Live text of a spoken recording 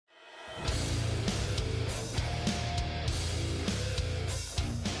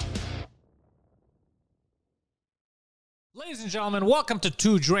Ladies and gentlemen, welcome to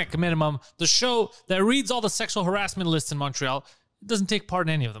Two Drink Minimum, the show that reads all the sexual harassment lists in Montreal. It doesn't take part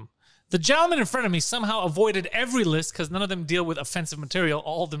in any of them. The gentleman in front of me somehow avoided every list because none of them deal with offensive material.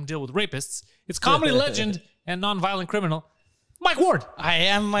 All of them deal with rapists. It's comedy legend and non-violent criminal, Mike Ward. I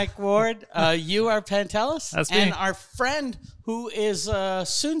am Mike Ward. You are Pantelis. That's me. And our friend who is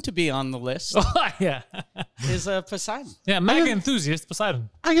soon to be on the list Yeah. is Poseidon. Yeah, mega enthusiast,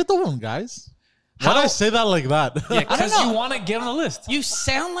 Poseidon. How you doing, guys? Why do I say that like that? Yeah, because know. you want to get on the list. You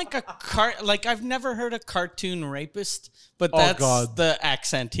sound like a like I've never heard a cartoon rapist, but Oh, that's God. the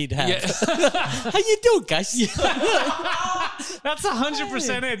accent he'd have. Yeah. How you doing, guys? That's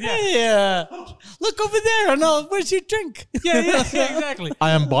 100% it, yeah. Yeah. Look over there. Oh no, where's your drink? Yeah, exactly.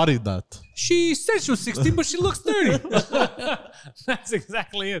 I embodied that. She said she was 16, but she looks 30. That's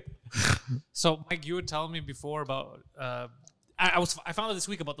exactly it. So, Mike, you were telling me before about... I found out this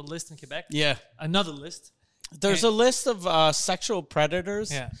week about the list in Quebec. Yeah. Another list. There's a list of sexual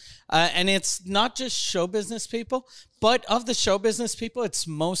predators. Yeah. And it's not just show business people, but of the show business people, it's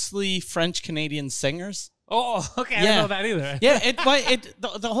mostly French-Canadian singers. Oh, okay. I didn't know that either. Yeah,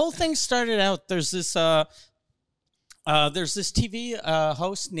 the whole thing started out, there's this TV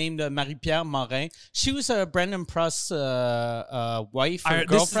host named Marie-Pierre Morin. She was Brendan Pruss' wife or girlfriend.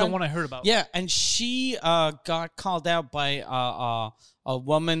 This is the one I heard about. Yeah, and she got called out by a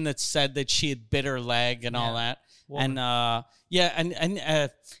woman that said that she had bit her leg and all that. Woman.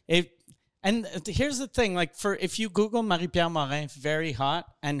 And here's the thing: like, if you Google Marie-Pierre Morin, very hot,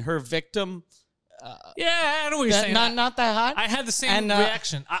 and her victim. Yeah, I know what you're saying. Not that hot. I had the same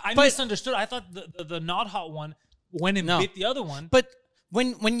reaction. I misunderstood. I thought the not hot one went and bit the other one. But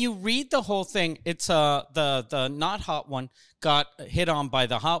when you read the whole thing, it's the not hot one got hit on by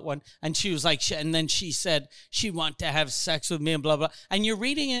the hot one, and she was like, and then she said she wanted to have sex with me and blah blah. And you're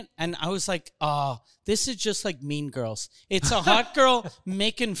reading it, and I was like, oh, this is just like Mean Girls. It's a hot girl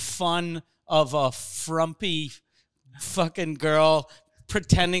making fun of a frumpy fucking girl.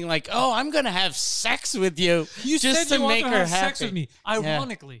 Pretending like, oh, I'm gonna have sex with you, You just said to you make wanted to her have happy. sex with me.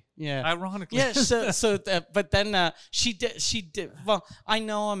 Ironically. Yeah. Ironically. Yeah. But then she did. Well, I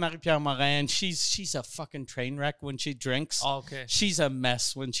know Marie-Pierre Morin. She's a fucking train wreck when she drinks. Oh, okay. She's a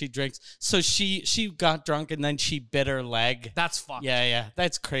mess when she drinks. So she got drunk and then she bit her leg. That's fucked. Yeah.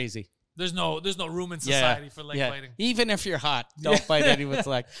 That's crazy. There's no room in society for leg biting. Even if you're hot, don't bite anyone's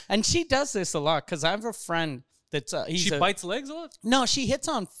leg. And she does this a lot because I have a friend. She bites legs a lot? No, she hits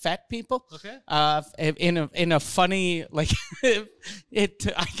on fat people. Okay. In a funny like I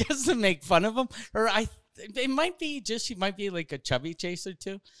guess to make fun of them, or it might be just she might be like a chubby chaser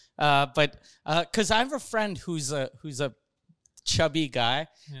too. But because I have a friend who's a chubby guy,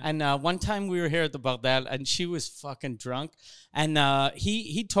 and one time we were here at the Bordel, and she was fucking drunk, and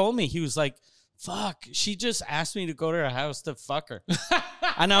he told me, he was like, "Fuck, she just asked me to go to her house to fuck her,"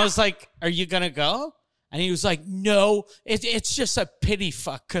 and I was like, "Are you gonna go?" And he was like, "No, it's just a pity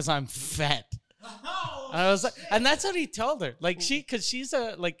fuck because I'm fat." And I was like, and that's what he told her. Like because she's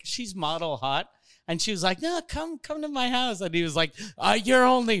model hot, and she was like, "No, come to my house." And he was like, "You're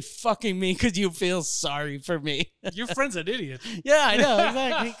only fucking me because you feel sorry for me." Your friend's an idiot. Yeah, I know.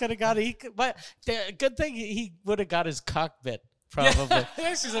 Exactly. He could have got it. But the good thing he would have got his cock bit probably.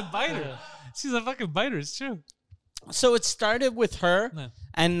 Yeah, she's a biter. Yeah. She's a fucking biter. It's true. So it started with her,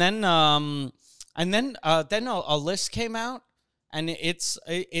 and then a list came out, and it's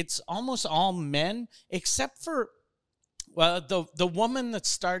almost all men except for the woman that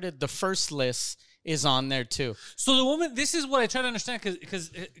started the first list is on there too. So the woman, this is what I try to understand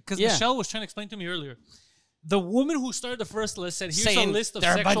because Michelle was trying to explain to me earlier. The woman who started the first list said, "Here's a list of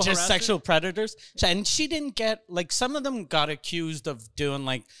there are a bunch sexual of sexual predators," and she didn't get like some of them got accused of doing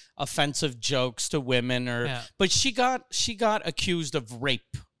like offensive jokes to women, but she got accused of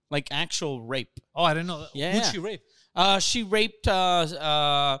rape. Like actual rape. Oh, I didn't know that. Yeah. Who'd she rape? She raped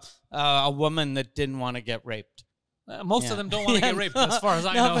a woman that didn't want to get raped. Most of them don't want to get raped, as far as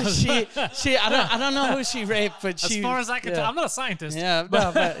I know. But I don't know who she raped, but as far as I can tell, I'm not a scientist. Yeah,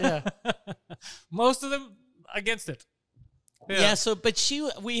 no, but yeah. Most of them against it. Yeah.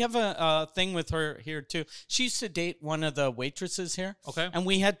 We have a thing with her here too. She used to date one of the waitresses here. Okay. And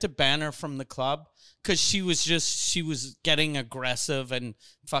we had to ban her from the club because she was getting aggressive and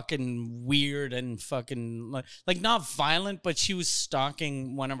fucking weird and fucking like not violent, but she was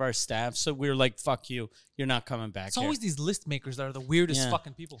stalking one of our staff. So we were like, "Fuck you, you're not coming back." It's always these list makers that are the weirdest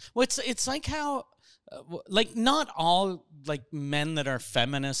fucking people. Well, it's like how. Like not all like men that are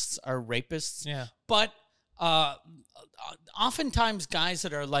feminists are rapists. Yeah. But oftentimes guys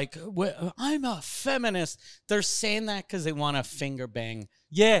that are like, I'm a feminist, they're saying that because they want to finger bang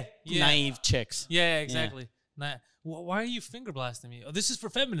naive chicks. Yeah, exactly. Nah, why are you finger blasting me? Oh, this is for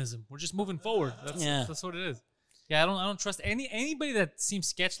feminism. We're just moving forward. That's what it is. Yeah, I don't trust anybody that seems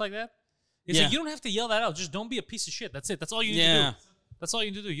sketch like that. It's like, you don't have to yell that out. Just don't be a piece of shit. That's it. That's all you need to do. That's all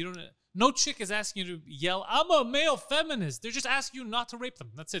you need to do. You don't. No chick is asking you to yell, "I'm a male feminist." They're just asking you not to rape them.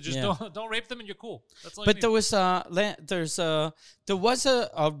 That's it. Just don't rape them, and you're cool. That's all. But you there need. was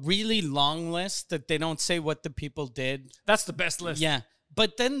a really long list that they don't say what the people did. That's the best list. Yeah.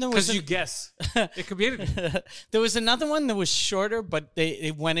 But then there was because you guess. It could be anything. There was another one that was shorter, but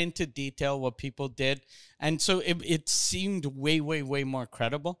it went into detail what people did, and so it seemed way more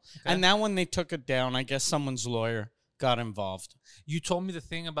credible. Okay. And now when they took it down, I guess someone's lawyer got involved. You told me the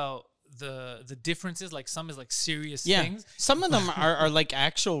thing about the differences. Like some is like serious things. Some of them are like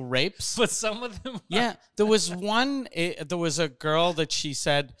actual rapes, but some of them. There was one. There was a girl that she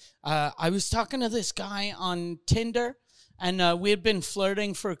said, "I was talking to this guy on Tinder." And we had been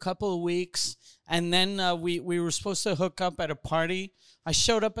flirting for a couple of weeks. And then we were supposed to hook up at a party. I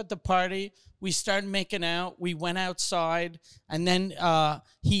showed up at the party. We started making out. We went outside. And then I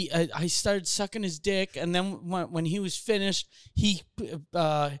started sucking his dick. And then when he was finished, he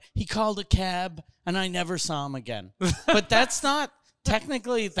called a cab. And I never saw him again. But that's not,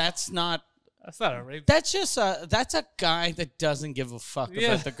 technically, that's not a rape. That's just that's a guy that doesn't give a fuck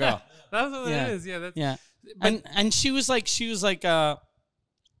about the girl. That's what it is. Yeah. And she was like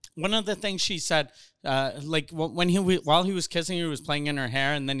one of the things she said, like while he was kissing her, he was playing in her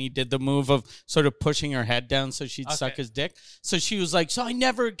hair, and then he did the move of sort of pushing her head down so she'd suck his dick. So she was like, so I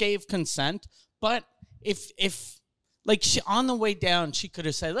never gave consent, but if like on the way down, she could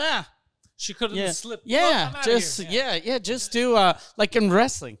have said, she could have slipped. Yeah, just do like in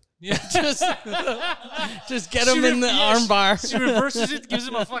wrestling. Yeah, just get him in the armbar. She reverses it, gives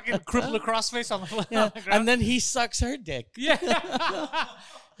him a fucking cripple across face on the ground. And then he sucks her dick. Yeah,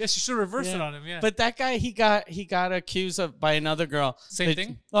 yeah, she should reverse it on him. Yeah, but that guy, he got accused of by another girl. Same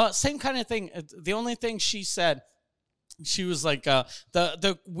thing. Well, same kind of thing. The only thing she said, she was like,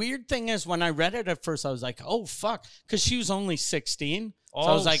 the weird thing is when I read it at first, I was like, oh fuck, because she was only 16. So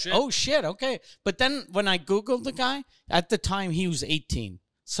I was like, oh shit, okay. But then when I Googled the guy, at the time he was 18.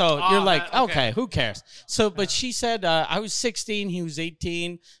 So you're like, okay, who cares? So, but she said, I was 16, he was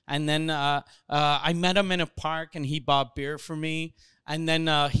 18. And then I met him in a park and he bought beer for me. And then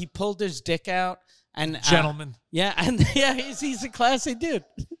he pulled his dick out. And gentleman. He's a classy dude.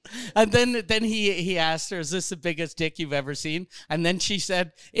 And then he asked her, is this the biggest dick you've ever seen? And then she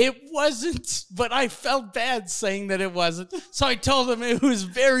said, it wasn't, but I felt bad saying that it wasn't. So I told him it was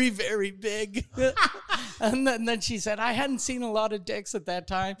very, very big. And then she said, I hadn't seen a lot of dicks at that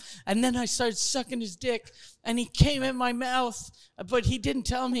time. And then I started sucking his dick and he came in my mouth, but he didn't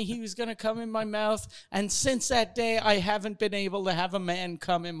tell me he was going to come in my mouth. And since that day, I haven't been able to have a man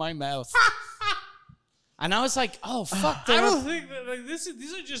come in my mouth. And I was like, "Oh fuck!" I don't think that, like these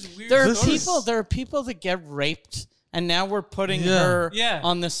are just weird. There are people that get raped, and now we're putting her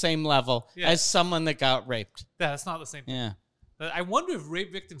on the same level as someone that got raped. Yeah, that's not the same thing. Yeah. But I wonder if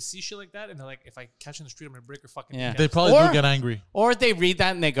rape victims see shit like that, and they're like, "If I catch her in the street, I'm gonna break her fucking." Yeah. They probably do get angry. Or they read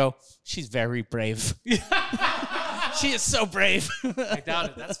that and they go, "She's very brave." She is so brave. I doubt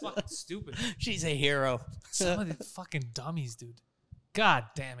it. That's fucking stupid. She's a hero. Some of the fucking dummies, dude. God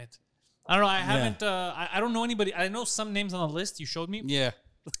damn it. I don't know. I haven't. I don't know anybody. I know some names on the list you showed me. Yeah.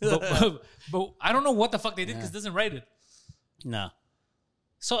 but I don't know what the fuck they did because it doesn't write it. No.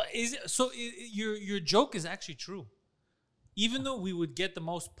 So your joke is actually true. Even though we would get the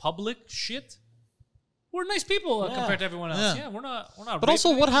most public shit, we're nice people compared to everyone else. Yeah, we're not. But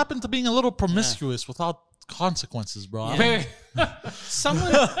also, what happened to being a little promiscuous without consequences, bro? Yeah.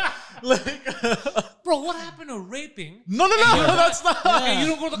 Someone. Bro, what happened to raping? No, that's not. And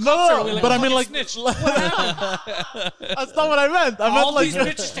you don't go to the concert. No, but I mean, like, snitch. What happened? That's not what I meant. I meant all like these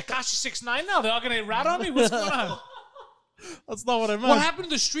bitches, Tekashi 6ix9ine now. They're all gonna rat on me. What's going on? That's not what I meant. What happened to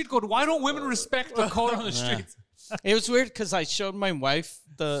the street code? Why don't women respect the code on the streets? It was weird because I showed my wife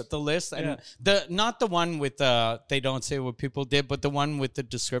the list and not the one with they don't say what people did, but the one with the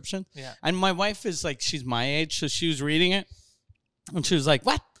description. Yeah. And my wife is like, she's my age, so she was reading it and she was like,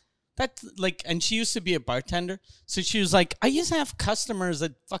 "What?" That's like, and she used to be a bartender, so she was like, I used to have customers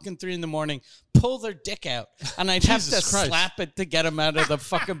at fucking 3 a.m. pull their dick out, and I'd have to slap it to get them out of the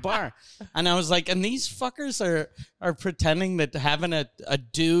fucking bar. And I was like, and these fuckers are pretending that having a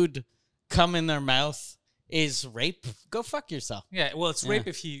dude come in their mouth is rape. Go fuck yourself. Yeah, well, it's rape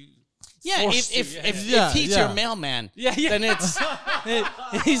if he Yeah, Forced if to, if he's yeah. your mailman, Yeah, yeah.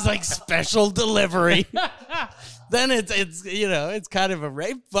 then he's like special delivery. Then it's it's kind of a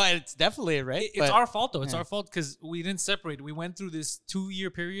rape, but it's definitely a rape. It's but- our fault though. It's our fault because we didn't separate. We went through this 2-year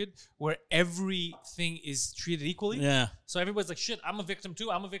period where everything is treated equally. Yeah. So everybody's like, "Shit, I'm a victim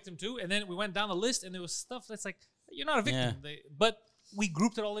too. I'm a victim too." And then we went down the list, and there was stuff that's like, "You're not a victim," but we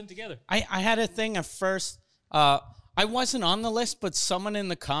grouped it all in together. I had a thing at first. I wasn't on the list, but someone in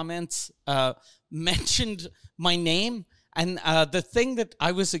the comments mentioned my name. And the thing that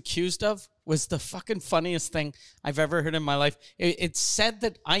I was accused of was the fucking funniest thing I've ever heard in my life. It said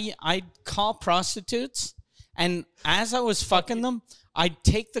that I'd call prostitutes, and as I was fucking them, I'd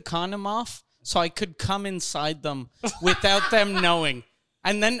take the condom off so I could come inside them without them knowing.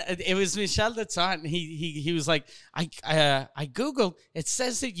 And then it was Michel that saw it, and he was like, I Googled, it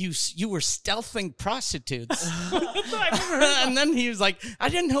says that you were stealthing prostitutes. And then he was like, I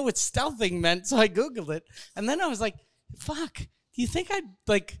didn't know what stealthing meant, so I Googled it. And then I was like, fuck, do you think I'd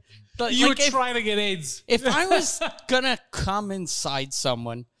like You were if, trying to get AIDS. if I was gonna come inside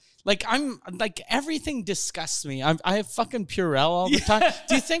someone, like I'm like everything disgusts me. I have fucking Purell all the time.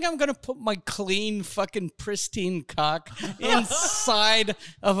 Do you think I'm gonna put my clean fucking pristine cock inside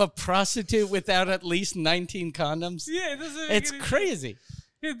of a prostitute without at least 19 condoms? Yeah, it doesn't. make It's any- crazy.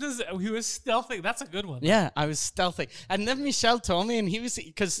 It does. He was stealthing. That's a good one. Yeah, I was stealthy, and then Michel told me, and he was.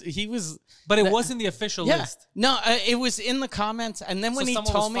 But it wasn't the official Yeah. list. No, it was in the comments, and then when he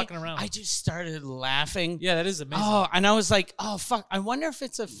someone was told me, fucking around. I just started laughing. Yeah, that is amazing. Oh, and I was like, oh fuck! I wonder if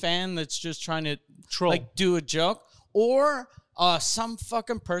it's a fan that's just trying to Troll. like do a joke, or some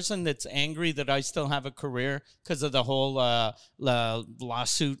fucking person that's angry that I still have a career because of the whole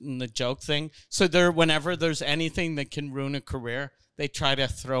lawsuit and the joke thing. So whenever there's anything that can ruin a career, they try to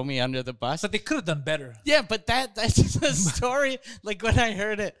throw me under the bus. But they could have done better. Yeah, but that's the story. Like when I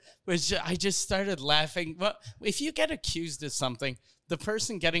heard it, I just started laughing. Well, if you get accused of something, the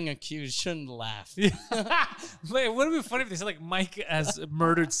person getting accused shouldn't laugh. Wait, it would have been funny if they said like Mike has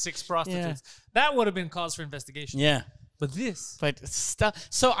murdered 6 prostitutes. That would have been cause for investigation. Yeah, But this, but stuff.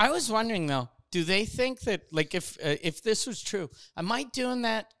 So I was wondering though, do they think that like if this was true, am I doing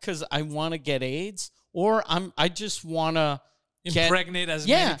that because I want to get AIDS, or I just want to impregnate as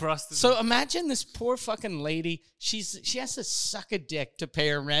many prostitutes. So imagine this poor fucking lady. She has to suck a dick to pay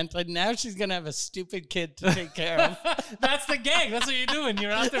her rent, and now she's gonna have a stupid kid to take care of. That's the gang. That's what you're doing.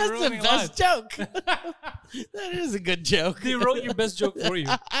 You're out there That's the ruining best lives. joke. That is a good joke. They wrote your best joke for you.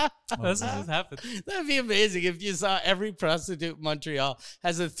 That's what just happened. That'd be amazing if you saw every prostitute in Montreal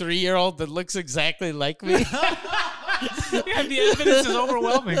has a 3-year-old that looks exactly like me. Yeah, the evidence is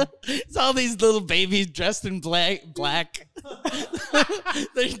overwhelming. It's all these little babies dressed in black.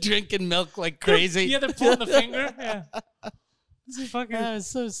 They're drinking milk like crazy. Yeah, they're pulling the finger. Yeah. This is fucking. That was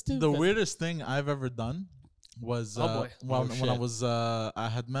so stupid. The weirdest thing I've ever done was boy. when I was I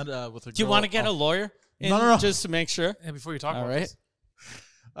had met with a girl. Do you want to get a lawyer? No. Just to make sure. Yeah, before you talk All about right. this.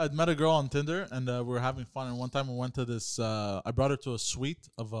 I'd met a girl on Tinder and we were having fun. And one time we went to this. I brought her to a suite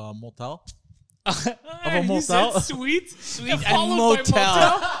of a motel. Hey, motel? you said sweet And followed by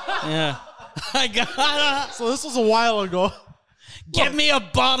motel. Yeah. I got. So this was a while ago. Get me a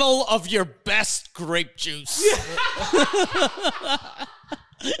bottle of your best grape juice.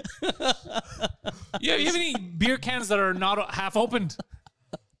 Yeah, you have any beer cans that are not half opened?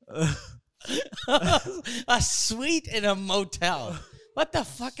 A suite in a motel. What the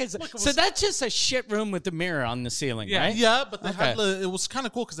fuck is it? So that's just a shit room with a mirror on the ceiling, Yeah. right? Yeah, but they Okay. had it was kind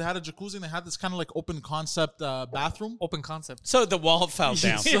of cool because they had a jacuzzi and they had this kind of like open concept bathroom. Open concept. So the wall fell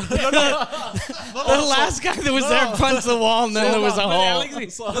down. No, The last guy that was there punched the wall, and then there was a But hole. Alex,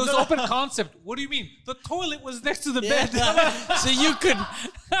 it was open concept. What do you mean? The toilet was next to the bed. So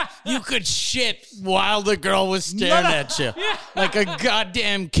you could shit while the girl was staring at you like a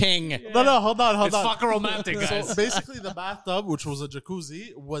goddamn king. No, hold on. It's fucking romantic, guys. So basically, the bathtub, which was a jacuzzi,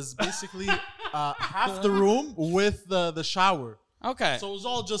 was basically half the room with the shower. Okay. So it was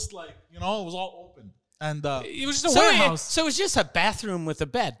all just like it was all open. And It was just a warehouse. So it was just a bathroom with a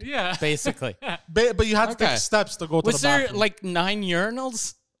bed. Yeah. Basically. but you had to Okay. take steps to go to Was the there bathroom. like 9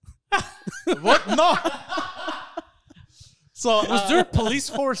 urinals? What? No. So Was there a police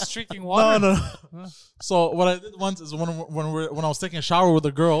force streaking water? no. So what I did once is when I was taking a shower with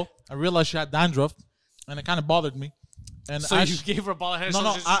a girl, I realized she had dandruff, and it kind of bothered me. And So you gave her a ball of hair.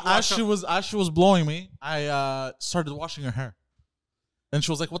 as she was blowing me, I started washing her hair. And she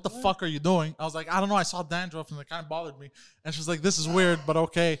was like, "What the fuck are you doing?" I was like, "I don't know. I saw dandruff and it kind of bothered me." And she was like, "This is weird, but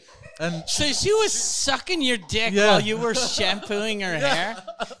okay." And So she was sucking your dick Yeah. while you were shampooing her hair.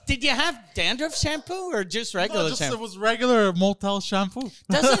 Did you have dandruff shampoo or just regular no, just, shampoo? it was regular Motel shampoo.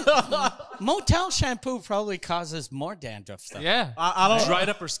 Doesn't motel shampoo probably causes more dandruff though? Yeah. I don't Dried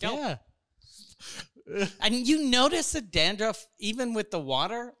up her scalp. Yeah. And you notice the dandruff even with the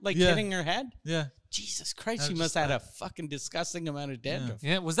water like Yeah. hitting her head? Yeah. Jesus Christ, I she just must have had a fucking disgusting amount of dandruff.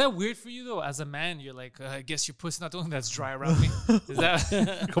 Yeah, was that weird for you though? As a man, you're like, I guess your pussy not the only that's dry around me. Is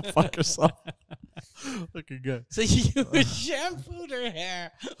that? Go fuck yourself. Looking good. So you shampooed her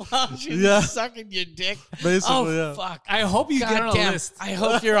hair while she was Yeah. sucking your dick. Basically, Oh yeah. fuck! I hope you get on a Goddamn! list. I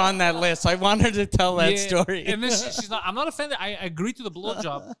hope you're on that list. I want her to tell that Yeah, story. And then she's not. I'm not offended. I agree to the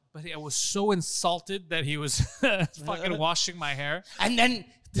blowjob, but I was so insulted that he was fucking washing my hair. And then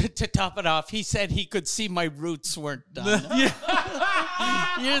to top it off, he said he could see my roots weren't done.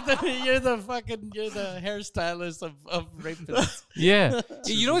 you're the hairstylist of rapists. Yeah.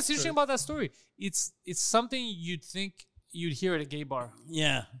 You know what's interesting about that story? It's something you'd think you'd hear at a gay bar,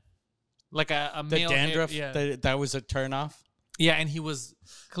 Yeah, like a the male dandruff. Hair, That was a turnoff. yeah, and he was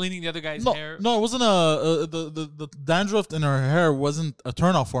cleaning the other guy's hair. No, it wasn't the dandruff in her hair wasn't a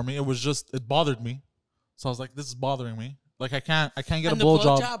turnoff for me. It was just it bothered me. So I was like, this is bothering me. Like I can't get And a the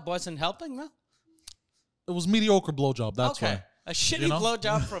blowjob. blowjob wasn't helping though. It was mediocre blowjob. That's why. A shitty You know?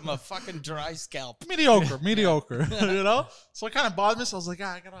 blowjob from a fucking dry scalp. Mediocre. You know. So it kind of bothered me. So I was like,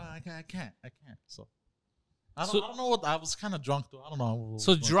 I can't. So I don't know what I was kind of drunk though. I don't know.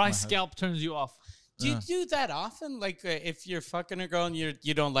 So What's dry in my head. scalp turns you off. Do you do that often? Like if you're fucking a girl and you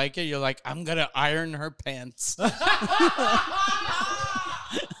don't like it, you're like, I'm gonna iron her pants.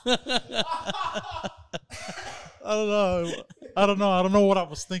 I don't know. I don't know what I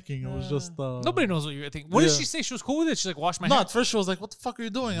was thinking. It was just Nobody knows what you were thinking. What did Yeah. she say? She was cool with it. She's like, wash my No, hair. at first she was like, "What the fuck are you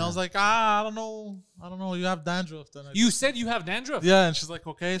doing?" I was like, I don't know. You have dandruff." Then I You said you have dandruff. yeah, and she's like,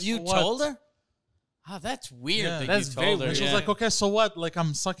 "Okay." So You what? told her? Oh, that's weird. Yeah. that That's you very told her. weird. And she was yeah. like, "Okay, so what? Like,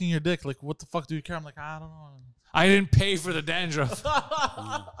 I'm sucking your dick. Like, what the fuck do you care?" I'm like, I don't know. I didn't pay for the dandruff.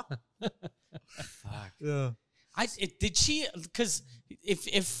 Yeah. Did she? Because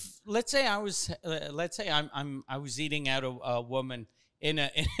if let's say I was I was eating out a woman in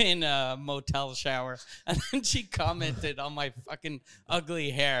a motel shower, and then she commented on my fucking ugly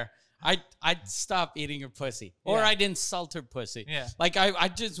hair. I'd stop eating her pussy, or Yeah. I'd insult her pussy. Yeah. Like I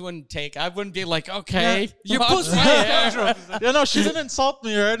just wouldn't take. I wouldn't be like, okay, Yeah. your pussy. hair. Yeah, no, she didn't insult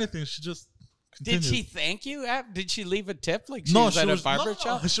me or anything. She just continued. Did she thank you? Did she leave a tip? Like she No, was she at was a barber no,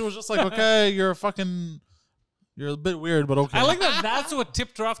 shop? She was just like, "Okay, you're a bit weird, but okay." I like that. That's what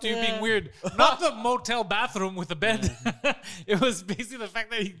tipped her off to you being weird. Not the motel bathroom with the bed. It was basically the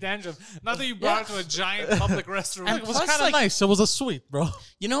fact that he dandruff. Not that you brought her to a giant public restroom. And It was plus, kind of like- nice. It was a suite, bro.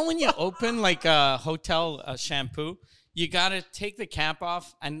 You know when you open like a hotel shampoo, you gotta take the cap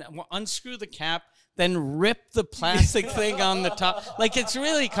off and unscrew the cap, then rip the plastic thing on the top. Like it's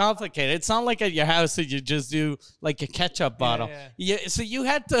really complicated. It's not like at your house that you just do like a ketchup bottle. yeah. So you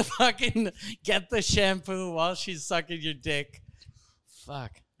had to fucking get the shampoo while she's sucking your dick.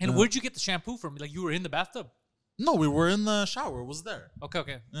 Fuck. And where'd you get the shampoo from? Like you were in the bathtub. No, we were in the shower. It was there.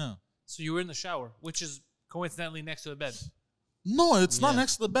 Okay. Yeah. So you were in the shower, which is coincidentally next to the bed. No, it's not Yeah.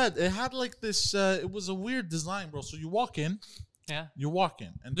 next to the bed. It had like this. It was a weird design, bro. So you walk in, Yeah.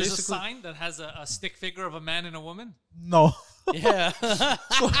 and There's a basically sign that has a stick figure of a man and a woman. no. Yeah.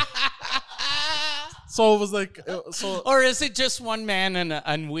 So it was like so. Or is it just one man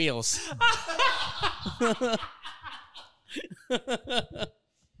and wheels?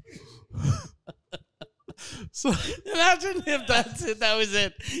 So Imagine if that's it. That was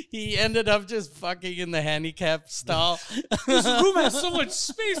it. He ended up just fucking in the handicap stall. This room has so much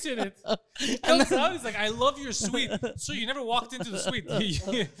space in it. He comes out, he's like, I love your suite. So you never walked into the suite.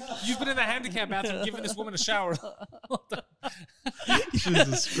 You've been in the handicap bathroom giving this woman a shower.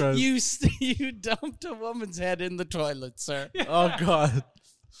 Jesus Christ. You dumped a woman's head in the toilet, sir. Oh God.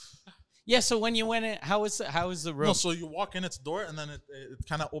 Yeah. So when you went in, how was the room? No, so you walk in its door, and then it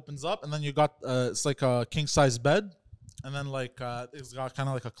kind of opens up, and then you got it's like a king size bed, and then like it's got kind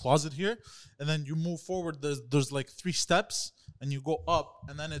of like a closet here, and then you move forward. There's like 3 steps, and you go up,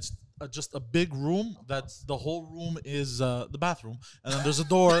 and then it's just a big room. That's the whole room is the bathroom, and then there's a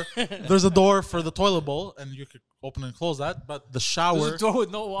door. There's a door for the toilet bowl, and you could open and close that. But the shower, There's a door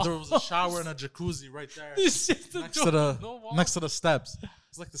with no wall. there was a shower and a jacuzzi right there It's just a next door to the with no wall. next to the steps.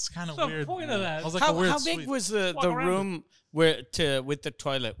 It's like this kind of What's the weird. point of that? I was like a weird how big suite. was the Walk around room with the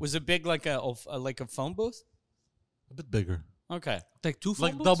toilet? Was it big like a phone booth? A bit bigger. Okay. Like two phone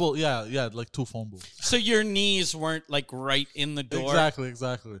Like booths? double, yeah, like 2 phone booths. So your knees weren't like right in the door.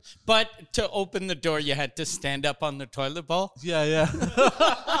 Exactly. But to open the door, you had to stand up on the toilet bowl. Yeah.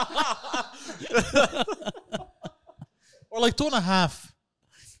 Or like 2.5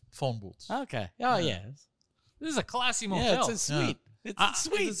 phone booths. Okay. Oh yeah. This is a classy Yeah, motel. it's a suite. It's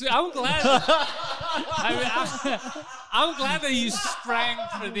sweet. I'm glad. I'm glad that you sprang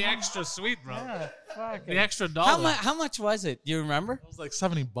for the extra suite, bro. The extra dollar. How much was it? Do you remember? It was like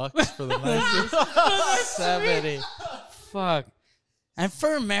 $70 for the night. 70. Fuck. And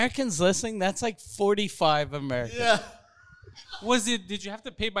for Americans listening, that's like 45 Americans. Yeah. Did you have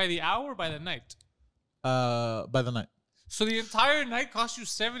to pay by the hour or by the night? By the night. So the entire night cost you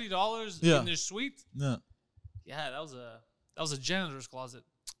 $70 Yeah. in their suite? Yeah. Yeah, that was a janitor's closet.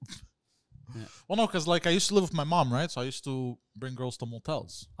 Well, no, because like I used to live with my mom, right? So I used to bring girls to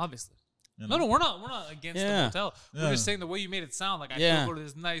motels. Obviously. You know? No, we're not against the Yeah. motel. Yeah. We're just saying the way you made it sound like I Yeah. could go to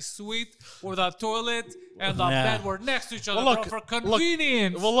this nice suite where the toilet and the Yeah. bed were next to each other Well, look, for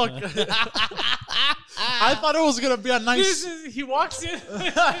convenience. Well, look, I thought it was gonna be a nice. He walks in.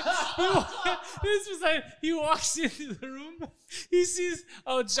 He walks into the room. He sees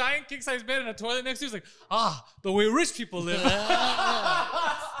a giant king size bed and a toilet next to him. He's like, the way rich people live. Look,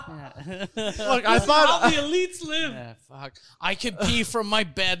 I How thought. the elites live. Yeah, fuck. I could pee from my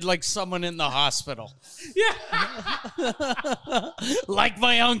bed like someone in the hospital. Yeah. Like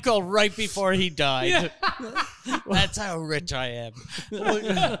my uncle right before he died. Yeah. That's how rich I am. Look,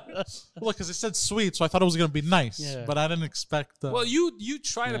 because it said sweet, so I thought it was gonna be nice, Yeah. but I didn't expect. Well, you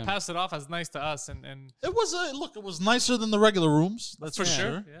try to Yeah. pass it off as nice to us, and it was look. It was nicer than the regular rooms. That's for for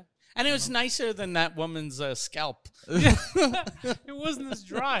sure. sure. Yeah. And it was nicer than that woman's scalp. It wasn't as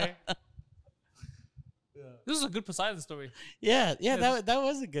dry. This is a good Poseidon story. Yeah, that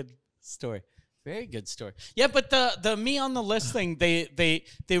was a good story. Very good story. Yeah, but the me on the list thing, they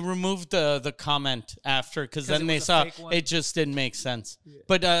removed the comment after because then it they was a saw fake one? it just didn't make sense.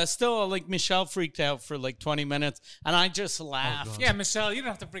 But still, like Michelle freaked out for like 20 minutes, and I just laughed. Yeah, Michelle, you don't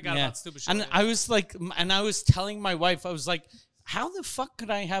have to freak out Yeah. about stupid shit. And I was like, and I was telling my wife, I was like, how the fuck could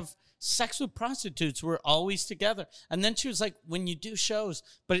I have sex with prostitutes? We're always together. And then she was like, when you do shows,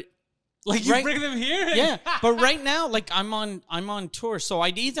 but like you right- bring them here. yeah, but right now, like I'm on tour, so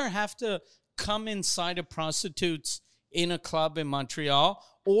I'd either have to come inside of prostitutes in a club in Montreal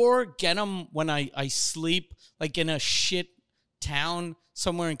or get them when I sleep like in a shit town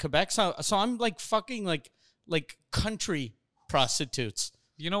somewhere in Quebec. So I'm like fucking like country prostitutes.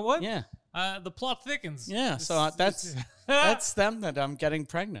 You know what? Yeah. The plot thickens. Yeah, so that's them that I'm getting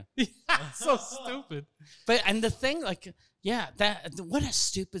pregnant. so stupid. But and the thing, like, yeah, that what a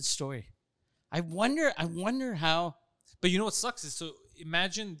stupid story. I wonder how. But you know what sucks is so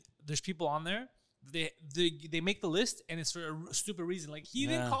imagine there's people on there. They make the list and it's for a stupid reason. Like he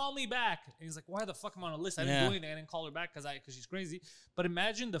didn't Yeah. call me back, and he's like, "Why the fuck am I on a list? I didn't Yeah. do anything. I didn't call her back because she's crazy." But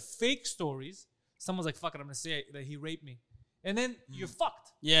imagine the fake stories. Someone's like, "Fuck it, I'm gonna say that he raped me," and then you're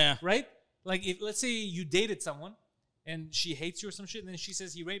fucked, Yeah, right? Like if let's say you dated someone and she hates you or some shit, and then she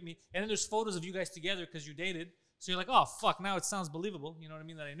says he raped me, and then there's photos of you guys together because you dated. So you're like, "Oh fuck, now it sounds believable." You know what I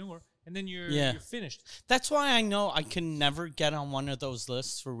mean? That I knew her, and then you're finished. that's why I know I can never get on one of those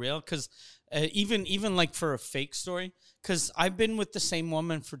lists for real. Because even like for a fake story, because I've been with the same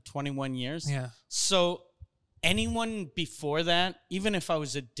woman for 21 years. Yeah. So anyone before that, even if I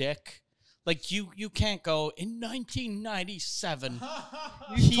was a dick, like you can't go in 1997.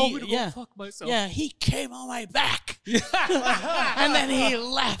 You told me to go fuck myself. Yeah, he came on my back. And then he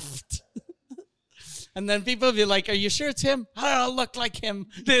left. And then people will be like, are you sure it's him? I don't look like him.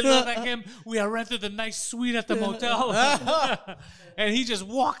 They look like him. We rented a nice suite at the motel. And he just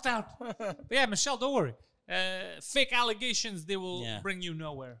walked out. But yeah, Michelle, don't worry. Fake allegations, they will bring you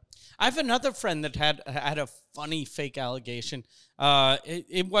nowhere. I have another friend that had a funny fake allegation.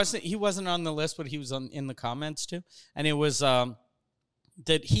 He wasn't on the list, but he was in the comments too. And it was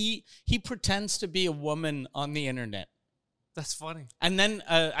that he pretends to be a woman on the internet. That's funny. And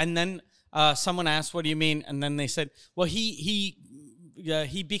then someone asked, "What do you mean?" And then they said, "Well, he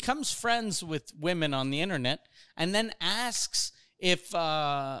becomes friends with women on the internet, and then asks if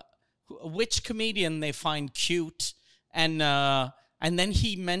which comedian they find cute, and then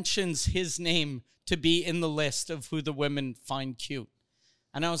he mentions his name to be in the list of who the women find cute."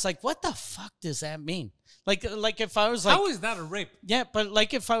 And I was like, "What the fuck does that mean?" Like if I was like, how is that a rape? yeah, but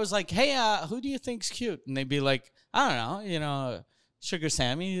like if I was like, "Hey, who do you think's cute?" And they'd be like, "I don't know, Sugar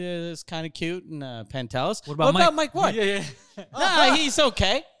Sammy is kind of cute, and Pantelis. What about Mike Ward? Yeah. Nah, he's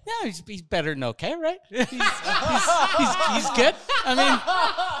okay. Yeah, he's better than okay, right? He's good. I mean,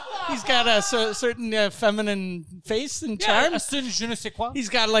 He's got a certain feminine face and charm. a certain je ne sais quoi. He's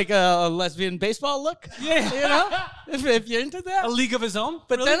got like a lesbian baseball look. Yeah. You know, if you're into that. A league of his own.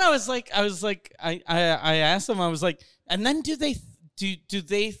 But really? then I asked him, I was like, and then do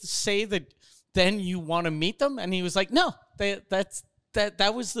they say that then you want to meet them? And he was like, no,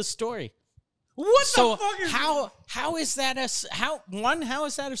 that was the story. What So the fuck is how is that how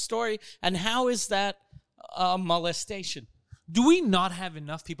is that a story, and how is that a molestation? Do we not have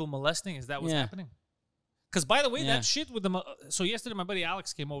enough people molesting? Is that what's Yeah. happening? Because by the way, Yeah. that shit with the so yesterday my buddy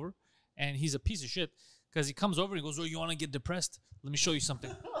Alex came over, and he's a piece of shit because he comes over and he goes, "Oh, you want to get depressed? Let me show you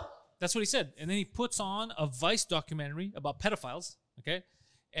something." That's what he said, and then he puts on a Vice documentary about pedophiles. Okay,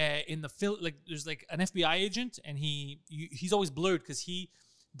 in the like there's like an FBI agent, and he's always blurred because he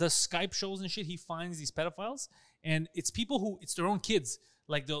does Skype shows and shit. He finds these pedophiles, and it's people who it's their own kids.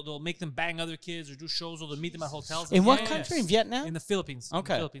 Like they'll make them bang other kids or do shows, or they'll meet them at hotels. In what Yeah, country? yeah. In Vietnam? In the Philippines. In the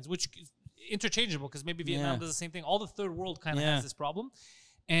Okay. Philippines, which is interchangeable because maybe Vietnam Yeah. does the same thing. All the third world kind of Yeah. has this problem.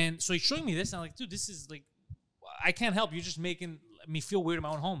 And so he's showing me this, and I'm like, dude, this is like, I can't help. You're just making me feel weird in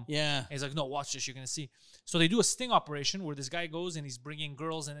my own home. Yeah. And he's like, no, watch this. You're going to see. So they do a sting operation where this guy goes and he's bringing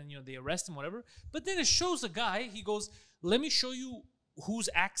girls, and then, they arrest him, whatever. But then it shows the guy, he goes, let me show you who's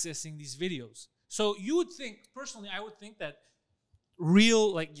accessing these videos. So you would think, personally, I would think that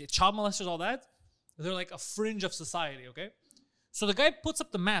real, like, child molesters, all that, they're like a fringe of society, okay? So the guy puts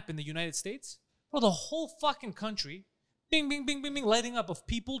up the map in the United States. Bro, the whole fucking country, bing, bing, bing, bing, bing, lighting up of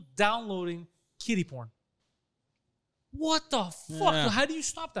people downloading kiddie porn. What the fuck? Yeah. How do you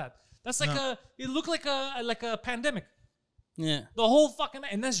stop that? That's like it looked like a pandemic. Yeah. The whole fucking,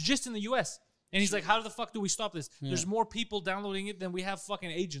 and that's just in the US. And he's like, how the fuck do we stop this? There's more people downloading it than we have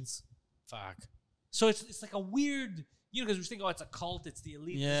fucking agents. Fuck. So it's like a weird, because we think, oh, it's a cult, it's the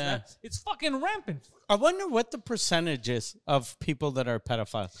elite. Yeah. That. It's fucking rampant. I wonder what the percentage is of people that are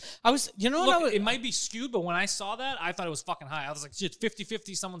pedophiles. I was, Look, it might be skewed, but when I saw that, I thought it was fucking high. I was like, shit,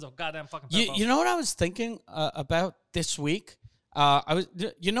 50-50, someone's a goddamn fucking pedophile. You know what I was thinking about this week?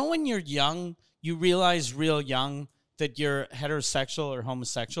 When you're young, you realize real young that you're heterosexual or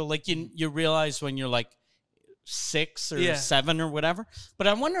homosexual. Like you realize when you're like 6 or 7 or whatever. But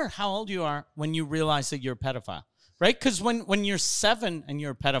I wonder how old you are when you realize that you're a pedophile, right? Because when you're 7 and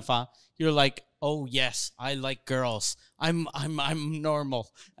you're a pedophile, you're like, oh yes, I like girls. I'm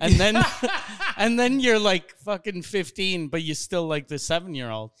normal. And then and then you're like fucking 15, but you still like the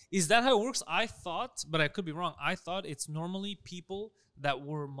 7-year-old. Is that how it works? I thought, but I could be wrong. I thought it's normally people that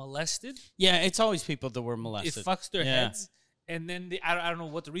were molested. Yeah, it's always people that were It molested. fucks their heads. And then I don't know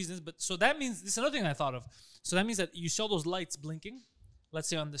what the reason is, but so that means, this is another thing I thought of. So that means that you saw those lights blinking, let's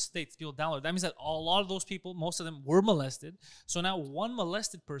say on the States, people download. That means that a lot of those people, most of them were molested. So now one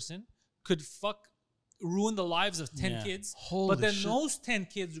molested person could ruin the lives of 10 kids. Holy but then shit. those 10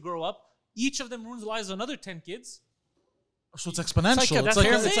 kids grow up, each of them ruins the lives of another 10 kids. So it's exponential. It's It's like like,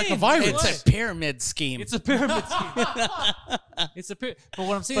 a it's like a thing. virus. It's a pyramid scheme. It's a pyramid scheme. But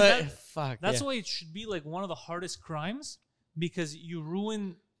what I'm saying But is fuck, that's yeah. why it should be like one of the hardest crimes, because you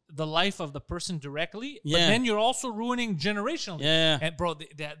ruin the life of the person directly, but Yeah. then you're also ruining generationally. Yeah. And bro,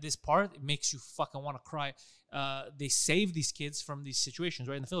 this part, it makes you fucking want to cry. They save these kids from these situations,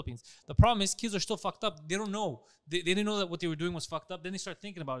 right, in the Philippines. The problem is kids are still fucked up. They don't know. They didn't know that what they were doing was fucked up. Then they start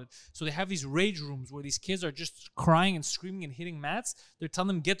thinking about it. So they have these rage rooms where these kids are just crying and screaming and hitting mats. They're telling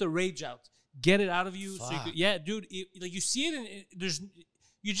them, get the rage out. Get it out of you. So you could, yeah, dude, like you see it and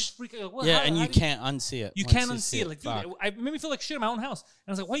you just freak out. Like, well, Yeah, how- and how you do can't unsee it. You once can't see unsee it. Like, dude, Fuck. it made me feel like shit in my own house. And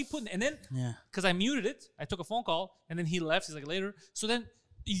I was like, why are you putting it? And then, Yeah. because I muted it, I took a phone call, and then he left. He's like, later. So then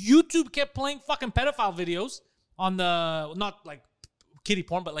YouTube kept playing fucking pedophile videos on the, not like kiddie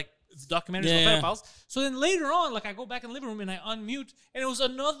porn, but like documentaries Yeah, about pedophiles. So then later on, like I go back in the living room and I unmute, and it was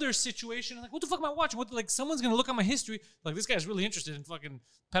another situation. I'm like, what the fuck am I watching? Like someone's gonna look at my history. Like this guy's really interested in fucking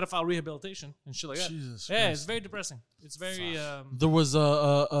pedophile rehabilitation and shit like that. Jesus yeah, Christ. it's very depressing. It's very There was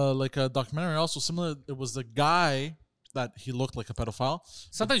like a documentary also similar. It was the guy that he looked like a pedophile.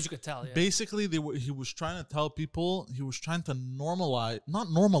 sometimes you could tell. Yeah. Basically, he was trying to tell people, he was trying to not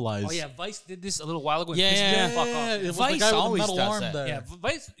normalize. Oh yeah, Vice did this a little while ago. and Yeah, pissed me yeah, the fuck yeah, off. it was Vice the guy with the always metal does arm that. there. Yeah,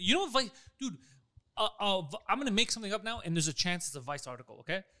 Vice. You know what Vice, dude? I'm gonna make something up now, and there's a chance it's a Vice article.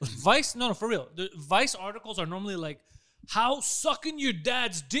 Okay, Vice. No, for real. The Vice articles are normally like, "How sucking your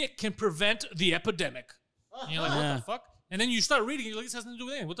dad's dick can prevent the epidemic." And you're like, Yeah. "What the fuck?" And then you start reading, you're like, "This has nothing to do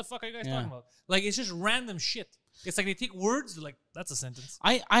with anything. What the fuck are you guys Yeah. talking about?" Like, it's just random shit. It's like they take words, they're like, "That's a sentence."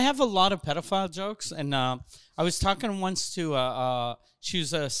 I have a lot of pedophile jokes, and I was talking once to she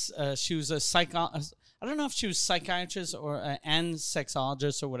was a I don't know if she was psychiatrist or and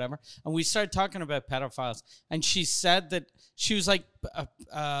sexologist or whatever, and we started talking about pedophiles, and she said that she was like,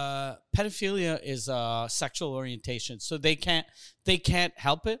 pedophilia is sexual orientation, so they can't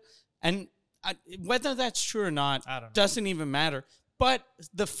help it, and whether that's true or not I don't know. doesn't even matter. But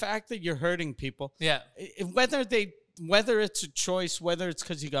the fact that you're hurting people, Yeah. whether it's a choice, whether it's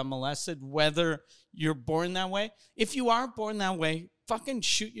because you got molested, whether you're born that way, if you are born that way, fucking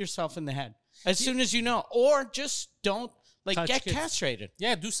shoot yourself in the head as soon as you know, or just don't Touch get kids. castrated.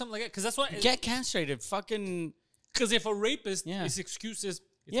 Yeah, do something like that. Because that's what. Get castrated. Fucking. Because if a rapist, Yeah. his excuse is,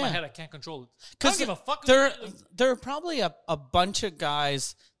 it's Yeah. my head, I can't control it. I don't Because give a fuck. there are probably a bunch of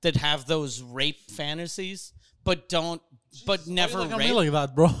guys that have those rape fantasies, but never Like, I'm rape. really like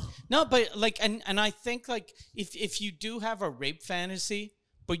that, bro. No, but like, and I think like if you do have a rape fantasy,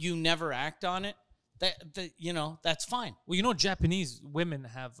 but you never act on it, that's fine. Well, you know, Japanese women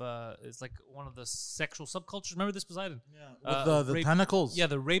have, it's like one of the sexual subcultures. Remember this, Poseidon? Yeah, with the rape- tentacles. Yeah,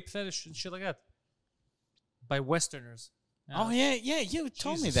 the rape fetish and shit like that. By Westerners. Oh yeah, you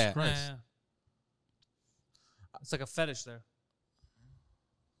told me Jesus that. Christ. Yeah. It's like a fetish there.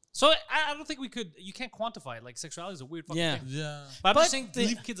 So I don't think we could. You can't quantify it. Like sexuality is a weird fucking Yeah. thing. Yeah. But I'm But just saying, the-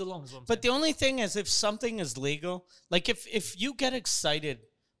 leave kids alone. Is what I'm But the saying. only thing is, if something is legal, like if you get excited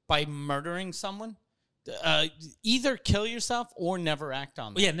by murdering someone, either kill yourself or never act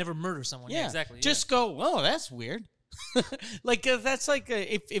on But it. yeah, never murder someone. Yeah, exactly. Yeah. Just go. Oh, that's weird. Like that's like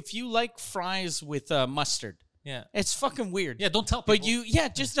if you like fries with mustard, yeah, it's fucking weird. yeah. Don't tell people.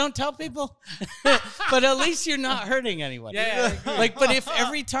 But just don't tell people. But at least you're not hurting anyone. Yeah, I agree. Like, but if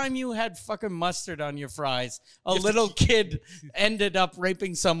every time you had fucking mustard on your fries, a little kid ended up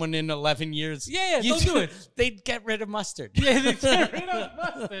raping someone in 11 years, Yeah, don't do it. They'd get rid of mustard. yeah, they get rid of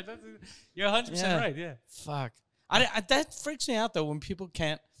mustard. You're 100% Yeah. right. Yeah. Fuck. That freaks me out though when people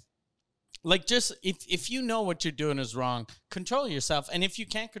can't. Like, just if you know what you're doing is wrong, control yourself, and if you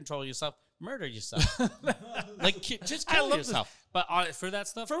can't control yourself, murder yourself. Like, just I kill love yourself. this. But for that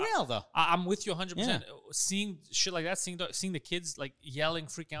stuff, For real though. I'm with you 100%. Yeah. Seeing shit like that, seeing the kids like yelling,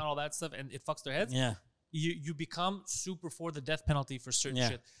 freaking out, all that stuff, and it fucks their heads. Yeah. You become super for the death penalty for certain Yeah.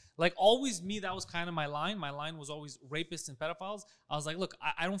 shit. Like always, me, that was kind of my line. My line was always rapists and pedophiles. I was like, look,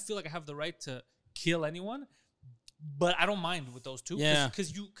 I don't feel like I have the right to kill anyone, but I don't mind with those two. Yeah.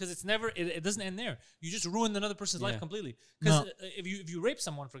 Because it's never, it doesn't end there. You just ruined another person's life Yeah. completely. Because No. if you rape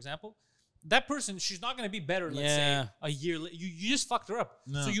someone, for example, that person, she's not going to be better, let's Yeah. say, a year later. You just fucked her up.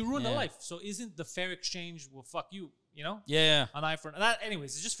 No. So you ruined Yeah. the life. So isn't the fair exchange, well, fuck you, you know? Yeah. An eye for an eye.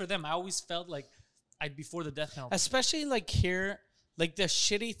 Anyways, it's just for them. I always felt like I'd be for the death penalty. Especially like here, like the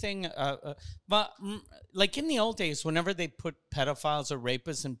shitty thing. But like in the old days, whenever they put pedophiles or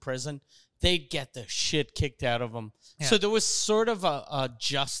rapists in prison, they'd get the shit kicked out of them. Yeah. So there was sort of a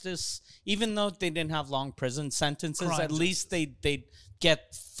justice, even though they didn't have long prison sentences. Crime at least they'd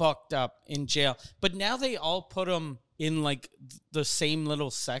get fucked up in jail. But now they all put them in like the same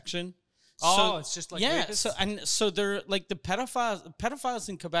little section. Oh, it's just like yeah. rapists? So they're like the pedophiles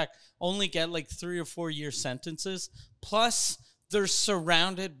in Quebec only get like 3 or 4 year sentences. Plus, they're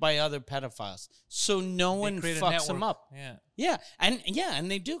surrounded by other pedophiles, so no one create a fucks them network. up. Yeah.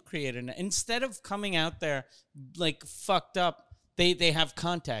 And they do create an. Instead of coming out there like fucked up, they have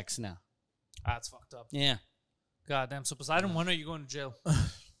contacts now. That's fucked up. Yeah. God damn. So Poseidon, when are you going to jail?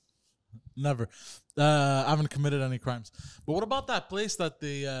 Never. I haven't committed any crimes. But what about that place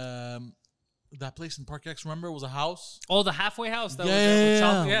that place in Park X? Remember, it was a house. Oh, the halfway house. That Yeah, was there with yeah,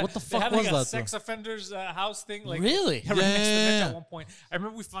 child- yeah. What the They fuck had, like, was a that, sex offenders house thing. Like, Really? Yeah, right next to the bench Yeah. at one point. I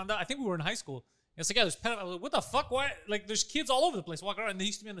remember we found out. I think we were in high school. It's like, yeah, there's pedophiles. I was like, what the fuck? Why? Like, there's kids all over the place walking around. And they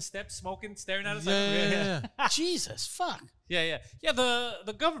used to be on the steps smoking, staring at us. Yeah. Jesus, fuck. Yeah.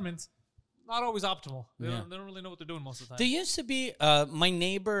 The government, not always optimal. They don't really know what they're doing most of the time. There used to be my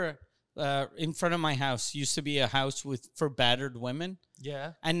neighbor in front of my house used to be a house for battered women.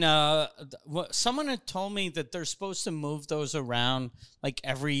 Yeah. And someone had told me that they're supposed to move those around like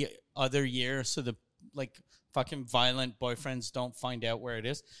every other year so the like fucking violent boyfriends don't find out where it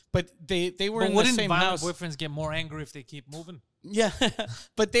is. But they were But in the wouldn't same violent house. boyfriends get more angry if they keep moving? Yeah,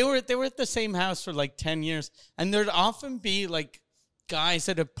 but they were at the same house for like 10 years, and there'd often be like guys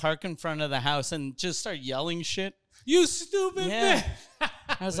that would park in front of the house and just start yelling shit. You stupid Yeah. man.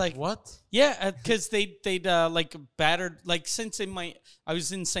 I was like, What? yeah, because they'd like battered like since I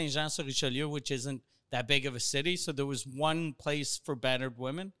was in Saint Jean sur Richelieu, which isn't that big of a city, so there was one place for battered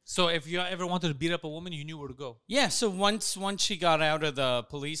women. So if you ever wanted to beat up a woman, you knew where to go. Yeah, so once she got out of the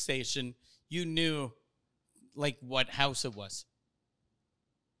police station, you knew like what house it was.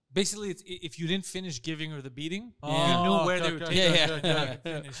 Basically, it's if you didn't finish giving her the beating, Oh, you knew where okay, they were okay, taking Yeah, her.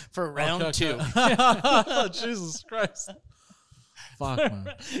 yeah. Finish. For round Okay, 2. okay. Jesus Christ. Fuck, man.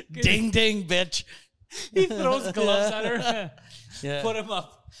 Ding, ding, bitch. He throws gloves at her. Yeah. Put him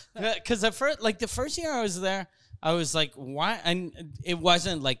up. Because the first year I was there, I was like, why? And it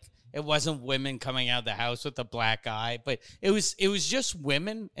wasn't women coming out of the house with a black eye, but it was just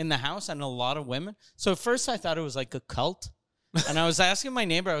women in the house and a lot of women. So at first I thought it was like a cult. And I was asking my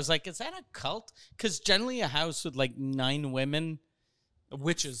neighbor, I was like, is that a cult? Because generally a house with like 9 women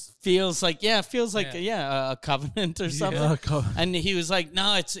Witches. feels like a covenant or something. Yeah, co- And he was like,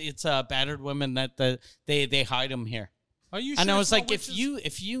 no, it's battered women that they hide them here. Are you? And sure I it's was not like, witches?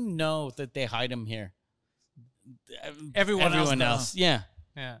 if you know that they hide them here, Everyone else does. else, yeah.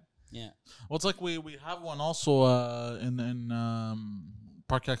 Yeah. Well, it's like we have one also in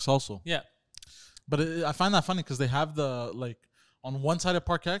Park X also. Yeah. But I find that funny because they have the, like, on one side of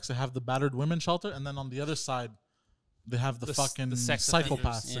Park X, they have the battered women shelter, and then on the other side, they have the fucking sex psychopaths.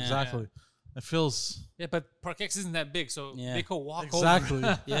 offenders. Yeah. Exactly. It feels Yeah, but Park X isn't that big, so Yeah. they could walk exactly.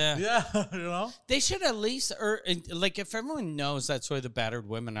 over. Yeah. Yeah, you know. They should at least, like, if everyone knows that's where the battered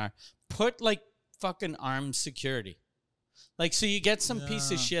women are, put like fucking armed security. Like, so you get some piece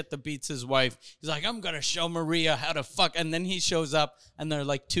of Yeah. shit that beats his wife. He's like, I'm gonna show Maria how to fuck, and then he shows up, and they're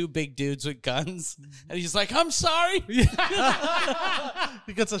like 2 big dudes with guns, and he's like, I'm sorry.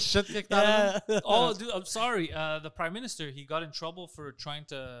 He gets a shit kicked out of him. Oh, dude, I'm sorry. The prime minister, he got in trouble for trying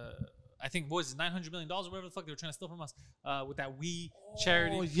to, I think, what was it, $900 million or whatever the fuck they were trying to steal from us with that We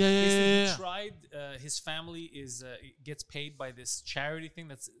charity. Oh, yeah, yeah, Basically, yeah, yeah. He tried. His family gets paid by this charity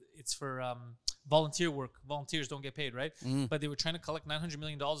thing it's for volunteer work. Volunteers don't get paid, right? But they were trying to collect $900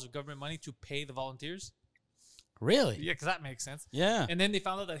 million of government money to pay the volunteers. Really? Yeah, because that makes sense. Yeah. And then they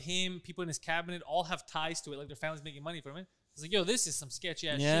found out that people in his cabinet all have ties to it, like their family's making money from it. It's like, yo, this is some sketchy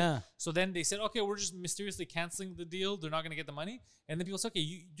ass Yeah. shit. So then they said, okay, we're just mysteriously canceling the deal. They're not going to get the money. And then people said, okay,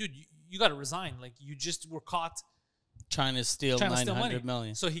 you got to resign. Like, you just were caught Trying to steal trying to steal money. $900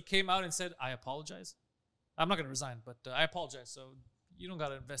 million. So he came out and said, I apologize. I'm not going to resign, but I apologize. So you don't got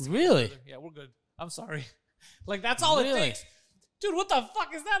to investigate. Really? further. Yeah, we're good. I'm sorry. Like, that's all it Really? takes. Dude, what the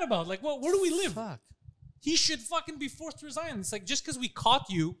fuck is that about? Like, where do we live? Fuck. He should fucking be forced to resign. It's like, just because we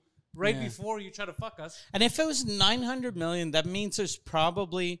caught you right Yeah. before you try to fuck us. And if it was 900 million, that means there's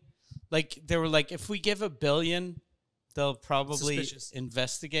probably, like, they were like, if we give $1 billion, they'll probably Suspicious.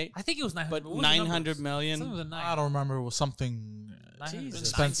 investigate. I think it was 900. But what was the number? 900 million. Something with a nine. I don't remember. It was something 900.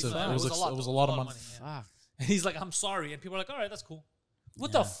 expensive. Yeah, It was a lot of money. yeah. Fuck. And he's like, I'm sorry. And people are like, all right, that's cool.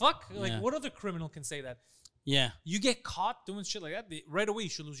 What the fuck? Like, Yeah. what other criminal can say that? Yeah. You get caught doing shit like that, right away you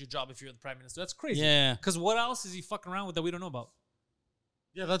should lose your job if you're the prime minister. That's crazy. Yeah. Because what else is he fucking around with that we don't know about?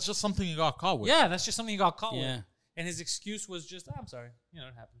 Yeah, that's just something he got caught with. Yeah, that's just something he got caught Yeah. with. And his excuse was just, I'm sorry. You know,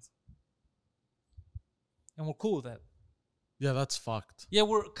 it happens. And we're cool with that. Yeah, that's fucked. Yeah,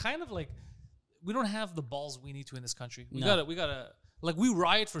 we're kind of like, we don't have the balls we need to in this country. We No. gotta, like, we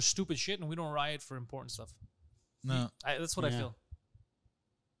riot for stupid shit and we don't riot for important stuff. No. That's what I Yeah. feel.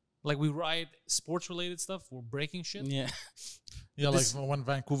 Like, we riot sports related stuff. We're breaking shit. Yeah. Yeah, This- like when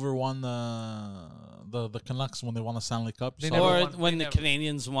Vancouver won the Canucks when they won the Stanley Cup. They So- never Or won. when They the never-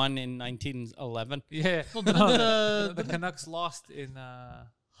 Canadians won in 1911. Yeah. No, No, didn't the Canucks lost in.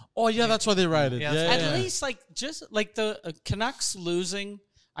 oh yeah, that's why they rioted. Yeah, Yeah, that's yeah, At yeah. least, like, just like the Canucks losing,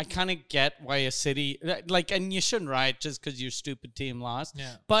 I kind of get why a city, like, and you shouldn't riot just because your stupid team lost.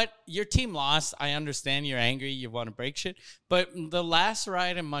 Yeah. But your team lost. I understand you're angry. You want to break shit. But the last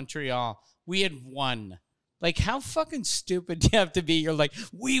riot in Montreal, we had won. Like, how fucking stupid do you have to be? You're like,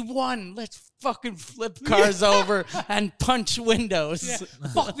 we won. Let's fucking flip cars over and punch windows.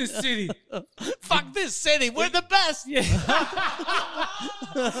 Fuck this city. Fuck this city. We're the best.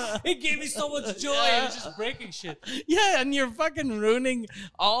 It gave me so much joy. I was just breaking shit. Yeah, and you're fucking ruining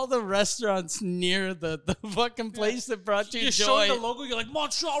all the restaurants near the fucking place that brought you You're joy. showing the logo. You're like,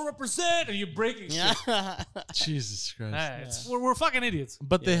 Montreal represent. And you're breaking shit. Yeah. Jesus Christ. We're fucking idiots.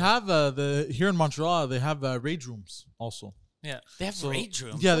 But they have here in Montreal they have rage rooms also. Yeah. They have rage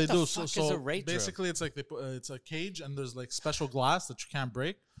rooms. Yeah, What they the do. Fuck So is a rage room? basically, it's like they put it's a cage and there's like special glass that you can't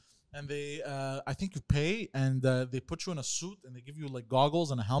break. And they, I think you pay and they put you in a suit and they give you like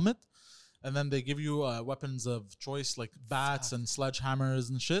goggles and a helmet. And then they give you weapons of choice like bats and sledgehammers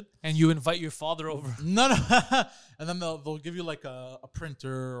and shit. And you invite your father over. No. And then they'll give you like a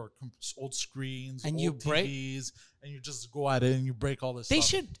printer or old screens, And old you break- TVs, and you just go at it and you break all this They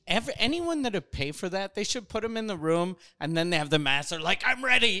stuff. should anyone that would pay for that, they should put them in the room and then they have the master like, I'm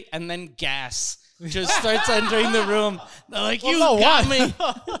ready, and then gas. just starts entering the room. They're like, Well, you no, got why? me.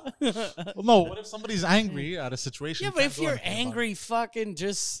 Well, no, what if somebody's angry at a situation? Yeah, you but can't if do you're anything about it? angry, fucking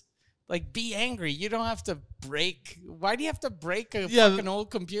just like be angry. You don't have to break. Why do you have to break a Yeah, fucking old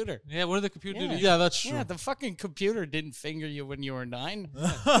computer? Yeah, what did the computer do to you? Yeah, that's true. Yeah, the fucking computer didn't finger you when you were 9.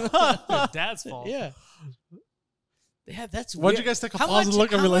 Your dad's fault. Yeah. Yeah, that's Why'd weird. you guys take a How pause and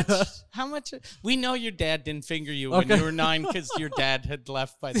look at how me like much- that? How much? We know your dad didn't finger you when Okay. you were 9 because your dad had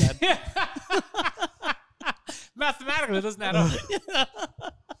left by then. Mathematically, it doesn't add up.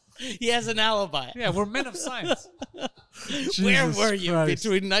 He has an alibi. Yeah, we're men of science. Where Jesus were you Christ.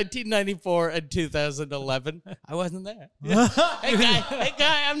 between 1994 and 2011? I wasn't there. Hey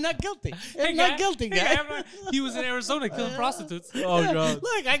guy, I'm not guilty. I'm not guilty, guy. He was in Arizona killing prostitutes. Oh god.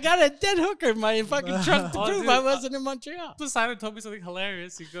 Look, I got a dead hooker in my fucking trunk to Oh, prove dude, I wasn't in Montreal. Poseidon told me something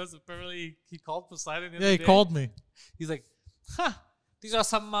hilarious. He goes, apparently, he called Poseidon. The Yeah, other he day. called me. He's like, these are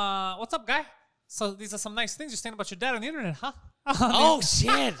some, what's up, guy? So these are some nice things you're saying about your dad on the internet, huh? Oh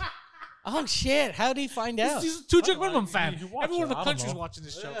shit! Oh shit! How'd he find out? He's a Two Drink Minimum he- fan. he watched Everyone in it. the I don't country's know. watching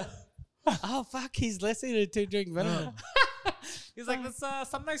this show. Oh fuck! He's listening to Two Drink Minimum. He's like, that's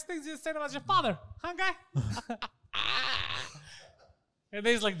some nice things you're saying about your father, huh, guy? And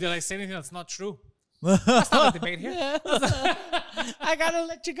then he's like, did I say anything that's not true? That's not a debate here. I gotta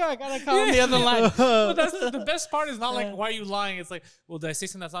let you go. I gotta call on the other line. But that's the best part is not like, why are you lying? It's like, well, did I say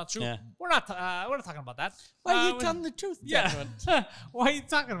something that's not true? Yeah. We're not talking about that. Why are you we- telling the truth? Yeah. Devin? Why are you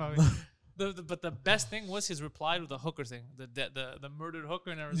talking about me? But the best thing was his reply to the hooker thing, the murdered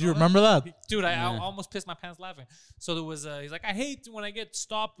hooker in Arizona. Do you remember that? Dude, I almost pissed my pants laughing. So there was, he's like, I hate when I get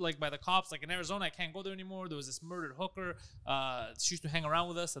stopped like by the cops. Like in Arizona, I can't go there anymore. There was this murdered hooker. She used to hang around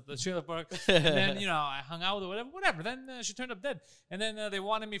with us at the trailer park. And then, I hung out with her, whatever. Then she turned up dead. And then they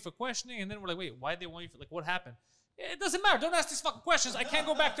wanted me for questioning. And then we're like, wait, why did they want you for, like, what happened? It doesn't matter. Don't ask these fucking questions. I can't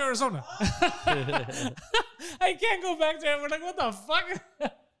go back to Arizona. I can't go back there. We're like, what the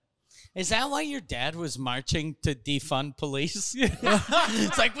fuck? Is that why your dad was marching to defund police?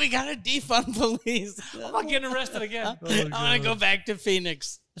 It's like, we gotta defund police. I'm not getting arrested again. I want to go back to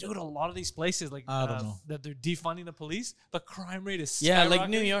Phoenix. Dude, a lot of these places, like, I don't know. that they're defunding the police, the crime rate is Yeah, like skyrocketing.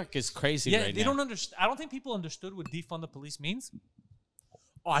 New York is crazy Yeah, right they now. don't understand. I don't think people understood what defund the police means.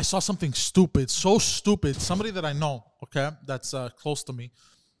 Oh, I saw something stupid. So stupid. Somebody that I know, okay, that's close to me,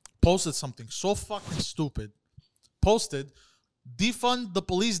 posted something so fucking stupid. Posted, defund the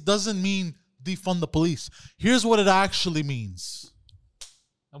police doesn't mean defund the police. Here's what it actually means.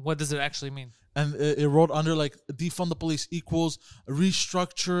 And what does it actually mean? And it wrote under like defund the police equals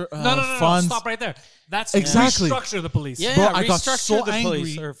restructure No, funds. stop right there. That's Exactly. restructure the police. Yeah, Bro, I got restructure so the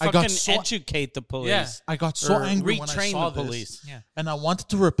police angry. or I got fucking so- educate the police. Yeah. I got so Or angry when I retrain saw the this. police. Yeah. And I wanted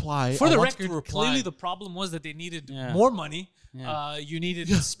to reply. For I the wanted to record, reply. clearly the problem was that they needed Yeah. more money. Yeah. You needed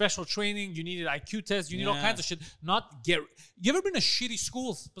special training. You needed IQ tests. You need all Yeah. kinds of shit. Not get. You ever been to shitty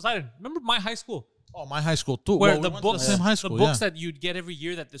schools? Poseidon, remember my high school? Oh, my high school too. Where Well, we the went to books, same high school, the books yeah. that you'd get every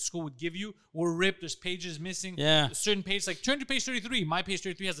year that the school would give you were ripped. There's pages missing. Yeah. A certain page, like turn to page 33. My page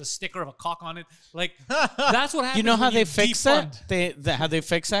 33 has a sticker of a cock on it. Like that's what happens. You know how when they fix defund. that? How they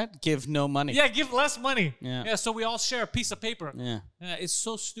fix that? Give no money. Yeah, give less money. Yeah. So we all share a piece of paper. Yeah. It's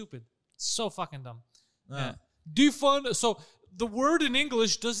so stupid. So fucking dumb. Yeah. Yeah. Defund. So the word in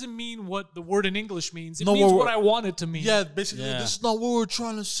English doesn't mean what the word in English means. It No, means we're- what I want it to mean. Yeah, basically, Yeah. this is not what we're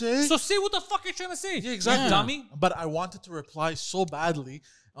trying to say. So say what the fuck you're trying to say. Yeah, exactly. Dummy. But I wanted to reply so badly.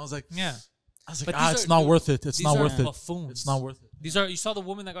 I was like, Yeah. it's But not these are- worth it. It's these not are worth it. buffoons. It's not worth it. These are, you saw the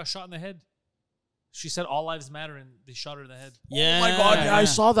woman that got shot in the head? She said all lives matter and they shot her in the head. Yeah. Oh my god, yeah, I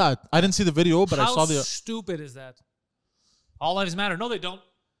saw that. I didn't see the video, but How I saw the. stupid is that? All lives matter. No, they don't.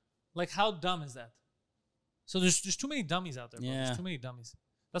 Like, how dumb is that? So there's too many dummies out there, bro. Yeah. There's too many dummies.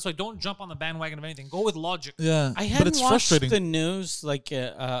 That's why don't jump on the bandwagon of anything. Go with logic. Yeah, I but hadn't it's watched frustrating. the news like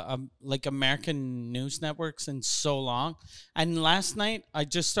American news networks in so long, and last night I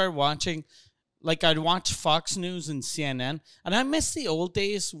just started watching. Like I'd watch Fox News and CNN, and I miss the old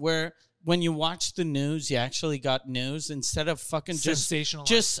days where when you watch the news, you actually got news instead of fucking Sensationalized.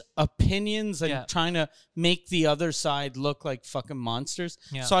 just opinions and Yeah. trying to make the other side look like fucking monsters.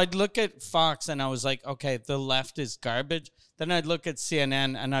 Yeah. So I'd look at Fox and I was like, okay, the left is garbage. Then I'd look at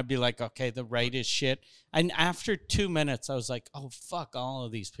CNN and I'd be like, okay, the right is shit. And after 2 minutes, I was like, oh, fuck all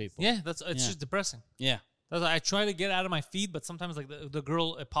of these people. Yeah, it's Yeah. just depressing. Yeah. That's why I try to get out of my feed, but sometimes like the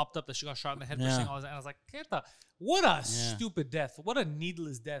girl, it popped up that she got shot in the head for Yeah. saying all this, and I was like, what a stupid death. What a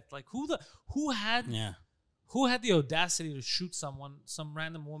needless death. Like who had Yeah. the audacity to shoot some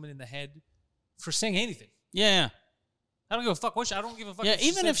random woman in the head for saying anything? Yeah. I don't give a fuck. I don't give a fuck. Yeah. if she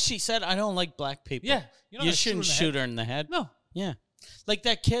Even said- if she said, I don't like black people. Yeah, you're not You gonna shouldn't shoot her in the head. No. Yeah. Like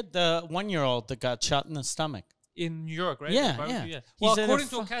that kid, the 1-year-old that got shot in the stomach. In New York, right? Yeah, The barbecue, yeah. Well, He's at a according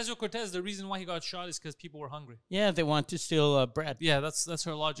to fu- Ocasio-Cortez, the reason why he got shot is because people were hungry. Yeah, they want to steal bread. Yeah, that's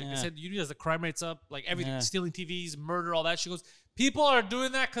her logic. Yeah. They said, as the crime rate's up, like everything, Yeah. stealing TVs, murder, all that. She goes, people are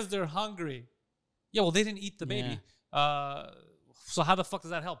doing that because they're hungry. Yeah, well, they didn't eat the baby. So how the fuck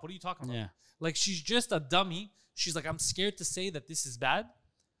does that help? What are you talking about? Yeah. Like, she's just a dummy. She's like, I'm scared to say that this is bad,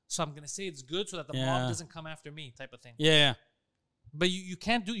 so I'm going to say it's good so that the mob Yeah. doesn't come after me, type of thing. Yeah, But you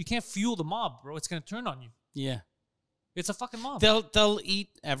can't fuel the mob, bro. It's going to turn on you. yeah. It's a fucking mob. They'll eat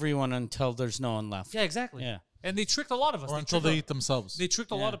everyone until there's no one left. Yeah, exactly. Yeah. And they tricked a lot of us. Or They until tricked they eat themselves. They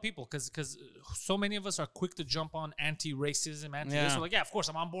tricked a Yeah. lot of people because so many of us are quick to jump on anti-racism, anti-this. Yeah. We're like, yeah, of course,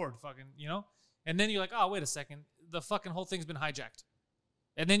 I'm on board, fucking, And then you're like, oh, wait a second. The fucking whole thing's been hijacked.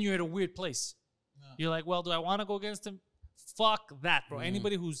 And then you're at a weird place. Yeah. You're like, well, do I want to go against him? Fuck that, bro.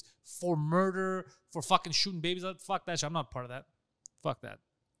 Anybody who's for murder, for fucking shooting babies, fuck that shit. I'm not part of that. Fuck that.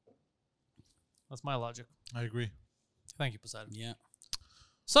 That's my logic. I agree. Thank you, Poseidon. Yeah.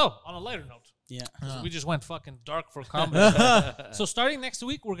 So, on a lighter note, Yeah. we just went fucking dark for comedy. So starting next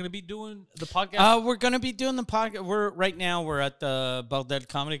week, we're going to be doing the podcast. We're gonna be doing the podcast. We're at the Baldet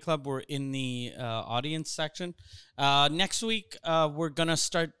Comedy Club. We're in the audience section. Next week, we're gonna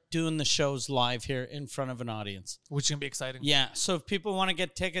start doing the shows live here in front of an audience. which is going to be exciting. Yeah. So if people want to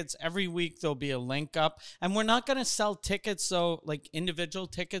get tickets, every week there'll be a link up, and we're not gonna sell tickets. So like individual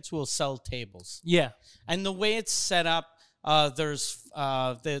tickets, we'll sell tables. Yeah. And the way it's set up, there's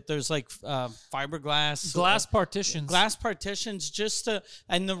like fiberglass, Glass partitions. glass partitions,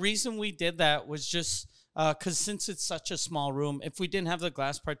 and the reason we did that was just because since it's such a small room, if we didn't have the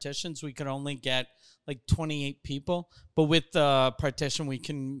glass partitions, we could only get like 28 people, but with the partition we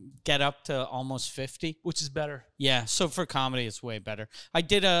can get up to almost 50, which is better. yeah. So for comedy it's way better. I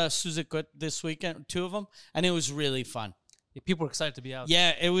did a Suzukut this weekend, 2 of them, and it was really fun. Yeah, people were excited to be out.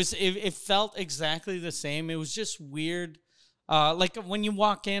 Yeah, it felt exactly the same. It was just weird. Like when you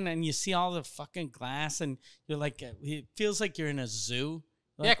walk in and you see all the fucking glass, and you're like, it feels like you're in a zoo.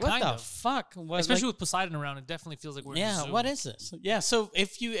 Like, Yeah, what kind the of. fuck? What, Especially like, with Poseidon around, it definitely feels like we're in a yeah. zoo. What is this? Yeah. So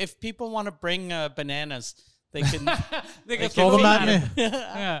if people want to bring bananas, they can. They can Throw them at me.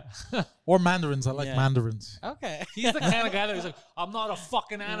 Yeah. Or mandarins. I like Yeah. mandarins. Okay. He's the kind of guy that was like, I'm not a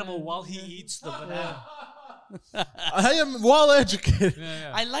fucking animal while he eats the banana. I am well educated.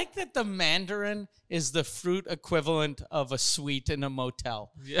 Yeah. I like that the mandarin is the fruit equivalent of a suite in a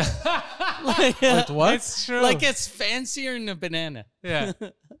motel. Yeah. Wait, what? It's true. Like it's fancier than a banana. yeah.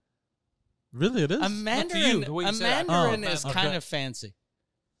 Really, it is? A mandarin, the way you a said it. mandarin Oh, is okay. kind of fancy.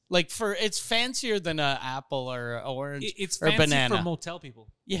 Like it's fancier than an apple or an orange It's or fancy banana. for motel people.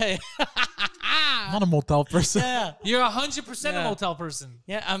 Yeah, I'm not a motel person. yeah, You're 100% a Yeah. motel person.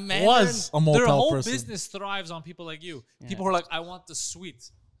 yeah. A mandarin. Was a motel Their whole person. business thrives on people like you. Yeah. People who are like, I want the suite.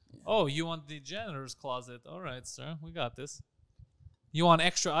 Oh, you want the janitor's closet. All right, sir. We got this. You want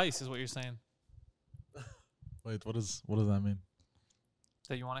extra ice is what you're saying. Wait, what does that mean?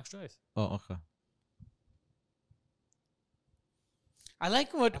 That you want extra ice. Oh, okay. I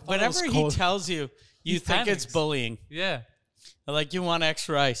like thought it whatever was he cold. tells you. You He think it's panics. bullying. Yeah. Like you want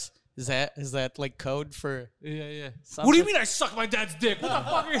extra ice. Is that like code for? Yeah. Something? What do you mean I suck my dad's dick? What the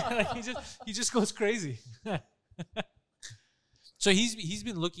fuck are you? Like, he just goes crazy. So he's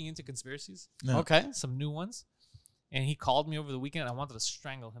been looking into conspiracies, Yeah. Okay. some new ones, and he called me over the weekend. I wanted to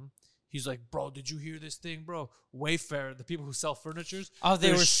strangle him. He's like, bro, did you hear this thing, bro? Wayfair, the people who sell furnitures, Oh, they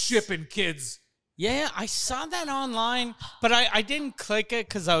they're were shipping kids. Yeah, I saw that online, but I didn't click it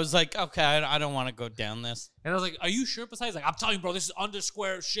because I was like, okay, I don't want to go down this. And I was like, are you sure? Besides, like, I'm telling you, bro, this is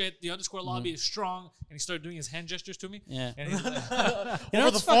undersquare shit. The undersquare lobby is strong. And he started doing his hand gestures to me. Yeah. And he's like, You know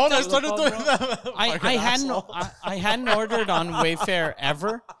Over the what's phone, fucked I up? started doing bro. that. I hadn't ordered on Wayfair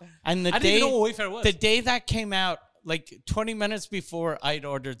ever, and the I didn't day even know what Wayfair was. the day that came out, like 20 minutes before I'd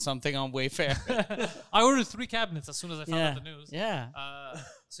ordered something on Wayfair. I ordered 3 cabinets as soon as I found out the news. Yeah.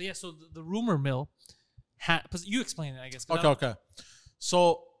 So the rumor mill, you explain it, I guess. 'cause I Okay.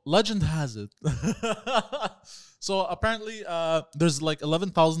 So legend has it. So apparently, there's like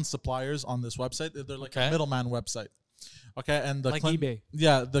 11,000 suppliers on this website. They're like Okay. a middleman website. Okay, and the Like Clin- eBay.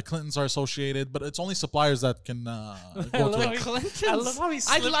 Yeah, the Clintons are associated, but it's only suppliers that can go love to how it. he- Clintons. I love how he I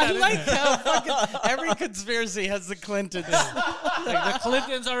slipped that in like there. how fucking every conspiracy has the Clintons. Like the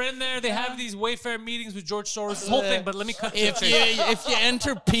Clintons are in there. They have these Wayfair meetings with George Soros. This whole thing. But let me cut to the chase. If you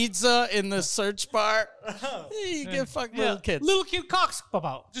enter pizza in the search bar, you get fucking Yeah. little kids. Little kid cocks pop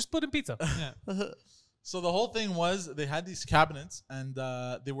out. Just put in pizza. Yeah. So the whole thing was they had these cabinets and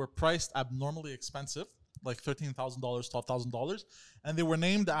they were priced abnormally expensive. like $13,000, $12,000, and they were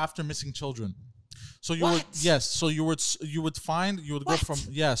named after missing children. So you What? would so you would go from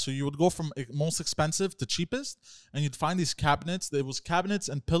so you would go from most expensive to cheapest, and you'd find these cabinets. There was cabinets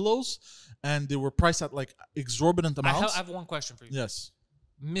and pillows, and they were priced at like exorbitant I amounts. have one question for you. Yes,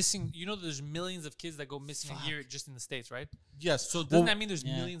 Missing, there's millions of kids that go missing a year just in the States, right? yes. So doesn't that mean there's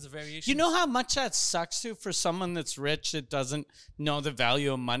millions of variations? You know how much that sucks to for someone that's rich that doesn't know the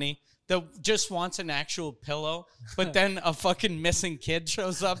value of money, that just wants an actual pillow, but then a fucking missing kid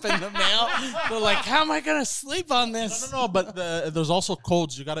shows up in the mail. They're like, how am I gonna sleep on this? No, but there's also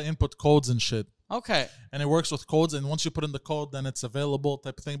codes. You got to input codes and shit. Okay. And it works with codes, and once you put in the code, then it's available,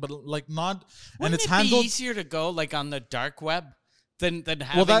 type of thing. But like not, Wouldn't and it's it handled. be easier to go like on the dark web than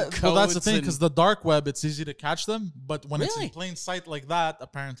having codes? Well, that's the thing, and- because the dark web, it's easy to catch them, but when it's Really? in plain sight like that,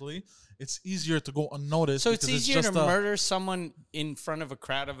 apparently, it's easier to go unnoticed. So it's because easier to just a- murder someone in front of a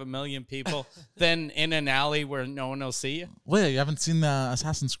crowd of 1 million people than in an alley where no one will see you. Well, yeah, you haven't seen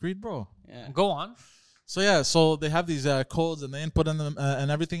Assassin's Creed, bro. Yeah. Go on. So they have these codes and they input in them and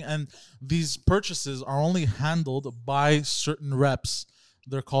everything, and these purchases are only handled by certain reps.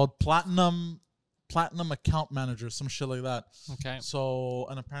 They're called platinum account managers, some shit like that. Okay. So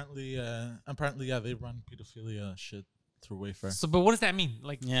and apparently, they run pedophilia shit through Wayfair. So, but what does that mean?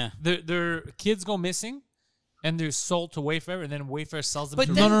 Like, Yeah. their kids go missing, and they're sold to Wayfair, and then Wayfair sells them But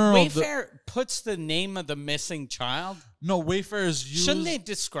to then no, Wayfair puts the name of the missing child. No, Wayfair is used. Shouldn't they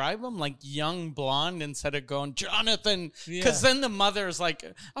describe him like young blonde instead of going Jonathan? Yeah. Because then the mother is like,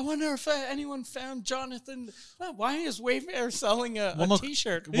 I wonder if anyone found Jonathan. Why is Wayfair selling a Well, no,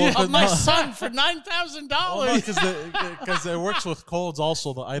 T-shirt well, of my no. son for $9,000? Well, because it works with codes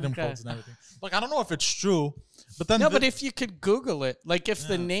also, the item Okay. codes and everything. Like I don't know if it's true, but then No, but if you could Google it, like if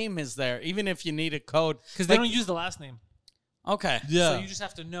the name is there, even if you need a code, because they like- don't use the last name. Okay. yeah, So you just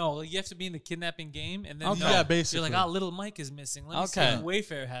have to know. Like, you have to be in the kidnapping game, and then Okay. Yeah, you're basically. like, little Mike is missing. Let me see Okay. if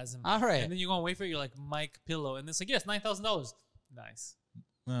Wayfair has him. All right. And then you go on Wayfair, you're like Mike Pillow, and it's like, yes, $9,000. Nice.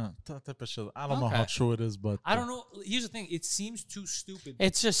 that type of shit. I don't know Okay. how true it is, but I don't know. Here's the thing. It seems too stupid.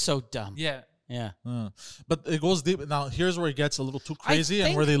 It's just so dumb. Yeah. Yeah. But it goes deep. Now here's where it gets a little too crazy, and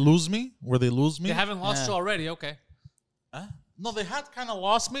think- where they lose me. They haven't lost Yeah. you already. Okay. No, they had kind of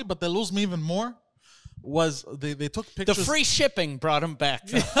lost me, but they lose me even more. Was they took The pictures? free shipping brought him back.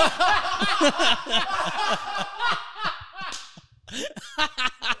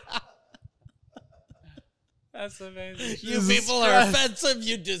 That's amazing. You Jesus people are Christ. offensive.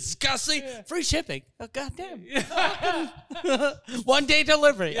 You disgusting. Free shipping. Oh, goddamn. 1 day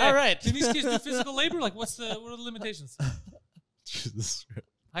delivery. All right. Can these kids do physical labor? Like, what are the limitations? Jesus Christ.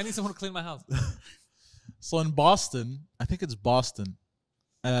 I need someone to clean my house. So in Boston, I think it's Boston.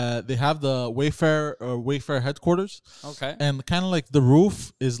 They have the Wayfair headquarters, Okay. and kind of like the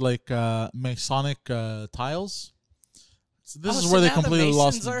roof is like Masonic tiles. So this is so where they now completely the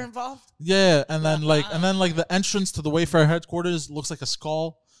lost Masons me. are involved? Yeah, and then like the entrance to the Wayfair headquarters looks like a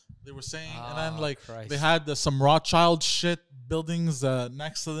skull. They were saying, and then Oh, like Christ. they had some Rothschild shit buildings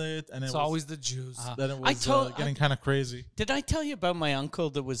next to it, and It's it was, always the Jews. then it I was told- getting kind of crazy. Did I tell you about my uncle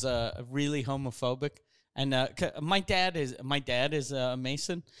that was really homophobic? And my dad is a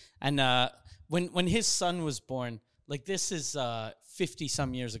Mason, and when his son was born, like this is 50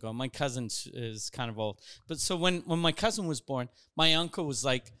 some years ago. My cousin is kind of old, but so when my cousin was born, my uncle was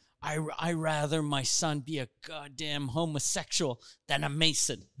like, I rather my son be a goddamn homosexual than a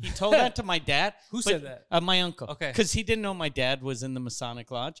Mason. He told that to my dad. Who but- said that? My uncle. Okay. Because he didn't know my dad was in the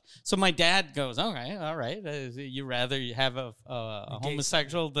Masonic Lodge. So my dad goes, all right. You rather you have a gay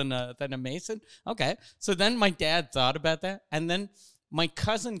homosexual than a Mason? Okay. So then my dad thought about that. And then my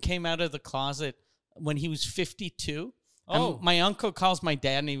cousin came out of the closet when he was 52. Oh. And my uncle calls my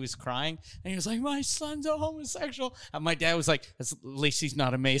dad and he was crying. And he was like, my son's a homosexual. And my dad was like, at least he's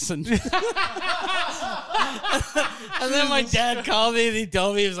not a Mason. And then my dad called me and he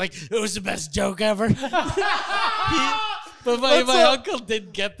told me, he was like, it was the best joke ever. But my uncle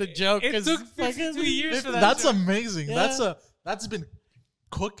didn't get the joke. It 'cause took fucking- 52 years for that. That's joke. amazing. Yeah. That's been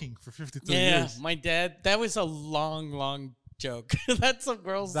cooking for 52 Yeah, years. my dad, that was a long joke. That's a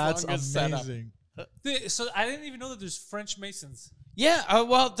girl's That's longest setup. amazing. So I didn't even know that there's French Masons. Yeah,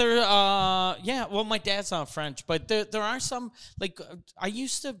 well, well, my dad's not French, but there are some, like, I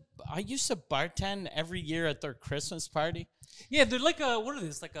used to bartend every year at their Christmas party. Yeah, they're like what are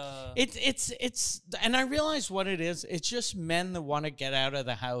this? Like a It's and I realize what it is. It's just men that want to get out of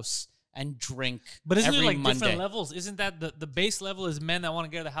the house and drink. But isn't every there like Monday. different levels? Isn't that the base level is men that want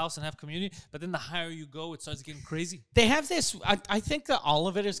to get out of the house and have community? But then the higher you go, it starts getting crazy. They have this. I think that all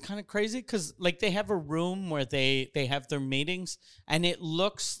of it is kind of crazy because like they have a room where they have their meetings and it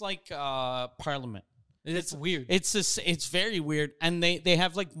looks like Parliament. It's weird. It's very weird, and they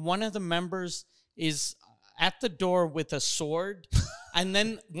have like one of the members is at the door with a sword, and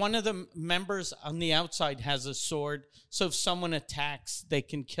then one of the members on the outside has a sword. So if someone attacks, they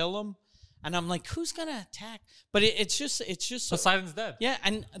can kill him. And I'm like, who's gonna attack? But it's just Poseidon's dead. yeah.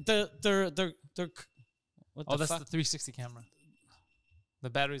 And they're what Oh, the that's fuck? the 360 camera. The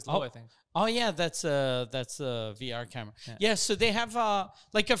battery's low, I think. Oh yeah, that's a VR camera. Yeah, so they have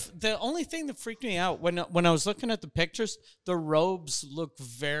like if the only thing that freaked me out when I was looking at the pictures, the robes look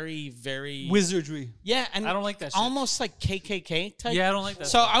very Wizardry. yeah, and I don't like that shit. almost like KKK type. Yeah, I don't like that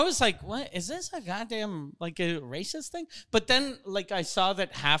So stuff. I was like, what is this a goddamn like a racist thing? But then like I saw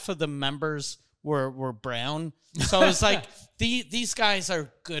that half of the members were brown. So I was like, these guys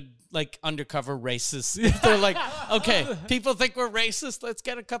are good like undercover racists. They're like, okay, people think we're racist. Let's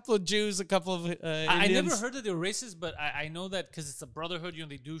get a couple of Jews, a couple of I Indians. never heard that they were racist, but I know that because it's a brotherhood,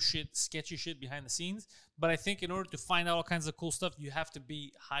 they do sketchy shit behind the scenes. But I think in order to find out all kinds of cool stuff, you have to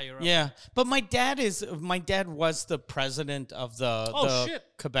be higher up. Yeah, but my dad was the president of the shit.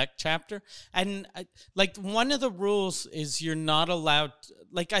 Quebec chapter, and like one of the rules is you're not allowed.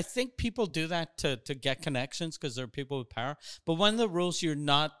 Like I think people do that to get connections because they're people with power. But one of the rules you're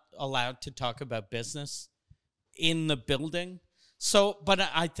not allowed to talk about business in the building. So, but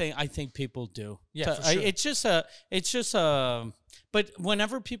I think people do. Yeah, for sure. It's just a. But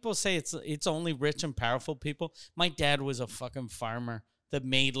whenever people say it's only rich and powerful people, my dad was a fucking farmer that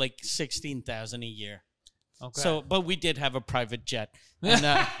made like 16,000 a year. Okay. So, but we did have a private jet and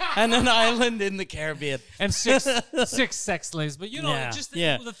an island in the Caribbean. And six sex slaves. But Yeah, just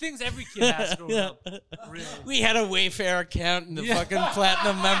yeah. the things every kid has growing up. Really. We had a Wayfair account and the Yeah. fucking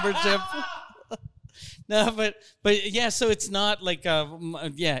platinum membership. No, but yeah, so it's not like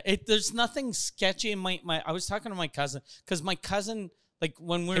there's nothing sketchy in my I was talking to my cousin because my cousin, like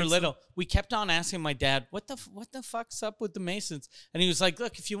when we were little, we kept on asking my dad, what the fuck's up with the Masons? And he was like,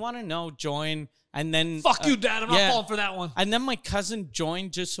 look, if you want to know, join. And then Fuck you, Dad. I'm not yeah. falling for that one. And then my cousin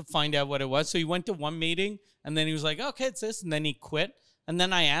joined just to find out what it was. So he went to one meeting and then he was like, okay, it's this. And then he quit. And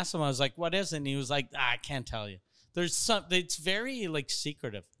then I asked him, I was like, what is it? And he was like, I can't tell you. It's very like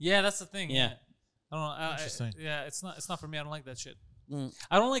secretive. Yeah, that's the thing. Yeah. I don't know. Interesting. Yeah, it's not for me. I don't like that shit. Mm.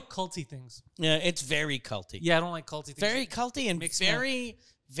 I don't like culty things. Yeah, it's very culty. Yeah, I don't like culty things. Very culty and Makes me-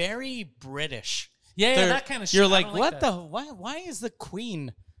 very British. Yeah, They're- that kind of shit. You're I like, don't what that. why is the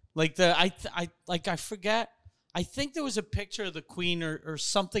queen like I forget. I think there was a picture of the queen or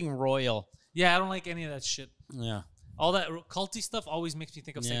something royal. Yeah, I don't like any of that shit. Yeah. All that culty stuff always makes me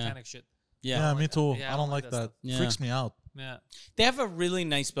think of Yeah. satanic shit. Yeah, me too. Yeah, I don't like that. stuff. Yeah. Freaks me out. Yeah. They have a really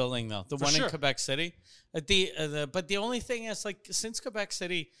nice building though. The For one sure. in Quebec City. But the only thing is like since Quebec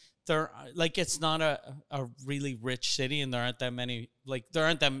City, it's not a really rich city and there aren't that many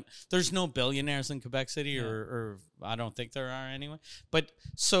there's no billionaires in Quebec City or I don't think there are anyway. But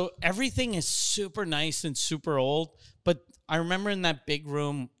so everything is super nice and super old. But I remember in that big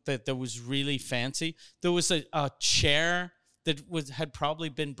room that was really fancy, there was a chair that had probably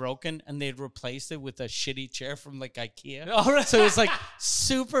been broken and they'd replaced it with a shitty chair from like IKEA. All right. So it was like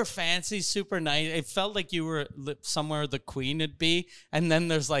super fancy, super nice. It felt like you were somewhere the queen would be. And then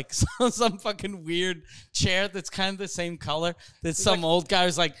there's like some fucking weird chair that's kind of the same color that some old guy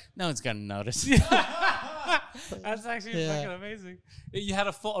was like, no one's going to notice. That's actually Yeah. fucking amazing. You had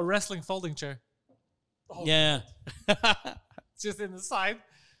a wrestling folding chair. Yeah. It's just in the side.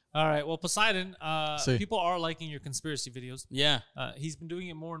 All right. Well, Poseidon, See. people are liking your conspiracy videos. Yeah. He's been doing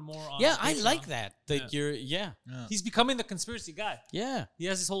it more and more on Yeah, I Patreon. like that. That Yeah. you're, yeah. He's becoming the conspiracy guy. Yeah. He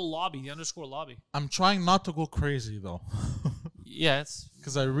has this whole lobby, the underscore lobby. I'm trying not to go crazy though, Yeah, it's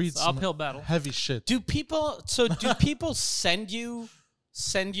because I read some uphill battle. heavy shit. Do people send you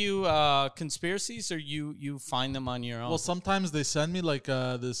conspiracies or you find them on your own? Well, sometimes they send me like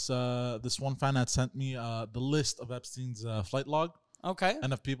this one fan had sent me the list of Epstein's flight log Okay.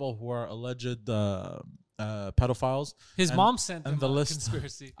 and of people who are alleged pedophiles. His and- mong sent and him the a list.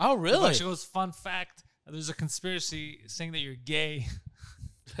 conspiracy. Oh, really? She goes, fun fact, there's a conspiracy saying that you're gay.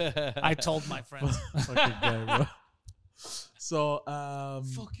 I told my friends. Fucking guy, bro. So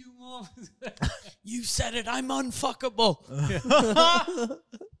Fuck you, mom. You said it. I'm unfuckable.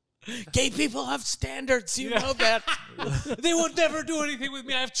 Gay people have standards. You know that. They would never do anything with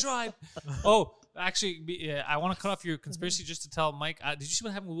me. I've tried. Oh, actually, I want to cut off your conspiracy just to tell Mike. Did you see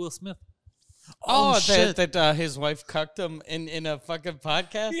what happened with Will Smith? Oh, shit. that his wife cucked him in a fucking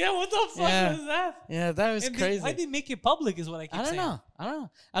podcast. Yeah, what the fuck Yeah. was that? Yeah, that was And crazy. why did they make it public? Is what I keep I don't saying. know.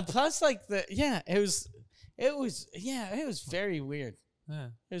 And plus, like it was very weird. Yeah.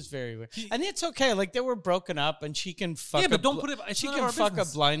 It was very weird. And it's okay. Like, they were broken up, and she can fuck. Yeah, but a don't put it. It's She none can of our fuck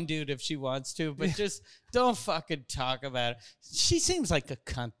business. a blind dude if she wants to, but just don't fucking talk about it. She seems like a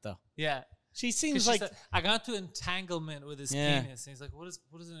cunt, though. Yeah. She 'Cause seems she like said, I got into entanglement with his Yeah. penis. And he's like, what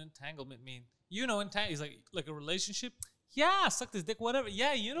does an entanglement mean? You know, he's like a relationship. Yeah, suck this dick, whatever.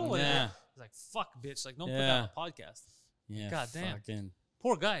 Yeah, you know what? Yeah. He's like, fuck, bitch. Like, don't put Yeah. that on a podcast. yeah, God damn. fucking-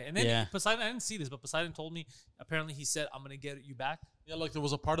 Poor guy. And then Yeah. Poseidon, I didn't see this, but Poseidon told me apparently he said, I'm gonna get you back. Yeah, like there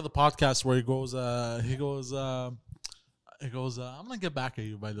was a part of the podcast where he goes, I'm gonna get back at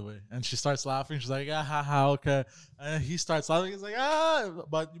you, by the way. And she starts laughing. She's like, ah, ha, ha, okay. And he starts laughing. He's like,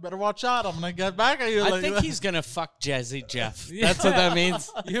 but you better watch out. I'm gonna get back at you. I like think that. he's gonna fuck Jazzy Jeff. Yeah. That's what that means.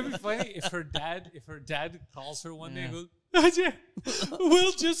 You know, it'd be funny if her dad calls her one day and goes, Ajay,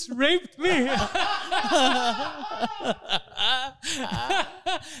 Will just raped me.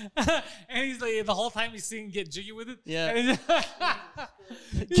 And he's like, the whole time he's singing Get Jiggy with it. Yeah. And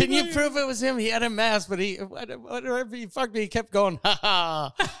Can you prove it was him? He had a mask, but whatever he fucked me, he kept going, ha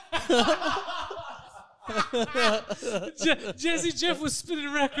ha. Jesse Jeff was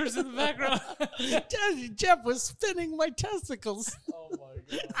spinning records in the background. Jazzy Jeff was spinning my testicles. Oh my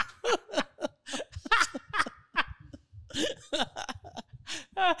god.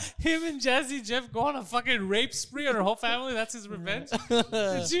 Him and Jazzy Jeff go on a fucking rape spree on her whole family. That's his revenge.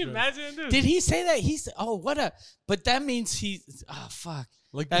 Did you imagine, dude? Did he say that? But that means fuck.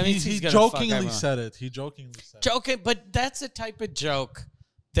 Like That he, means he he's gonna fuck jokingly everyone. said it. He jokingly said it. Joking, but that's a type of joke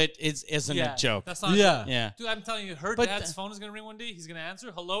that isn't a joke. That's not Yeah. Yeah. Dude, I'm telling you, her But dad's th- phone is gonna ring one day. He's gonna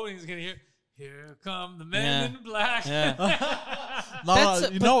answer hello, and he's gonna hear, "Here come the men Yeah. in black." Yeah. No, That's no,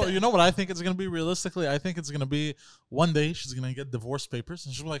 a- you but know, the- you know what I think it's gonna be realistically. I think it's gonna be one day she's gonna get divorce papers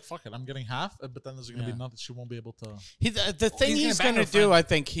and she'll be like, "Fuck it, I'm getting half." But then there's gonna Yeah. be nothing. She won't be able to. The thing He's he's gonna bang gonna her do, friend. I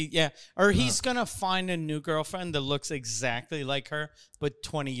think he's gonna find a new girlfriend that looks exactly like her, but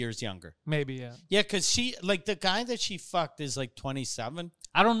 20 years younger. Maybe, yeah. Yeah, because she the guy that she fucked is like 27.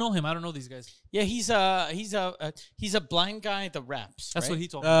 I don't know him. I don't know these guys. Yeah, he's a blind guy that raps. That's right? what he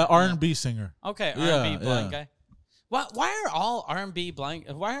told me. R&B singer. Okay, Yeah, R&B blind yeah. guy. Why are all R&B blind?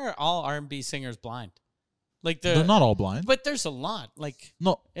 Why are all R&B singers blind? Like They're not all blind. but there's a lot. Like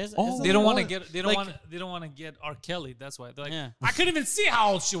No. Is- Oh, isn't They don't there? want to get. They don't Like- want. They don't want to get R. Kelly. That's why they're like, Yeah. I couldn't even see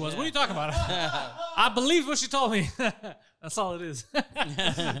how old she was. What are you talking about? I believe what she told me. That's all it is.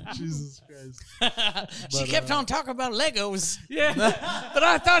 Jesus Christ. she kept on talking about Legos, yeah, but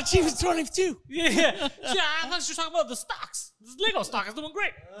I thought she was 22. yeah, yeah. I thought she was talking about the stocks. This Lego stock is doing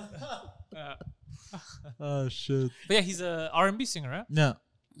great. Oh shit. But yeah, he's a R&B singer, right? Yeah.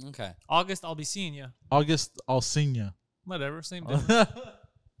 Okay. August, I'll be seeing you. August Alsina. Whatever, same difference.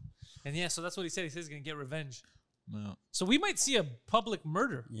 And yeah, so that's what he said. He says he's gonna get revenge. No. So we might see a public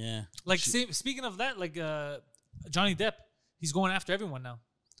murder. Yeah. Like speaking of that, like Johnny Depp, he's going after everyone now.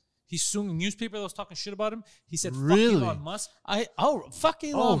 He's suing a newspaper that was talking shit about him. He said, Really? "Fuck Elon Musk." Fuck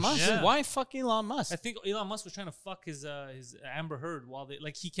Elon Musk. shit. Why fuck Elon Musk? I think Elon Musk was trying to fuck his Amber Heard while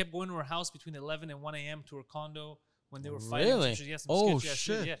he kept going to her house between 11 and 1 a.m. to her condo when they were fighting. Really? She has some Oh, sketchy ass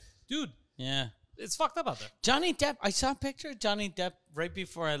shit. Yeah, dude, Yeah. it's fucked up out there. Johnny Depp. I saw a picture of Johnny Depp right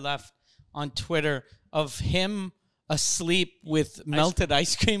before I left on Twitter of him asleep with melted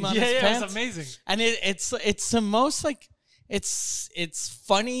ice cream on his Yeah, pants. it's amazing. And it's the most like it's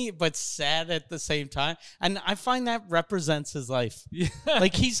funny but sad at the same time, and I find that represents his life. Yeah,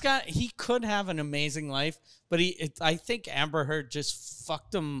 Like he could have an amazing life, but I think Amber Heard just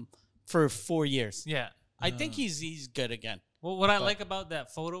fucked him for 4 years. yeah. I think he's good again. Well, what I like about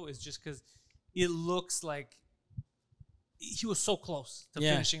that photo is just because it looks like he was so close to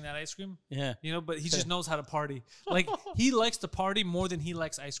Yeah. finishing that ice cream. Yeah. You know, but he just knows how to party. Like he likes to party more than he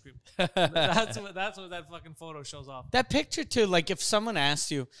likes ice cream. That's what that fucking photo shows off. That picture too, like if someone asked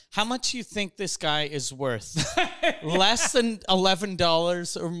you how much you think this guy is worth, less than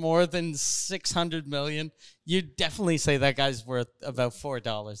 $11 or more than 600 million, you'd definitely say that guy's worth about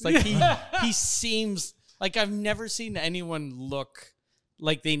 $4. Like he seems like I've never seen anyone look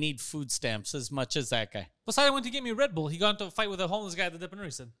like they need food stamps as much as that guy. Poseidon went to get me Red Bull. He got into a fight with a homeless guy at the Dipper,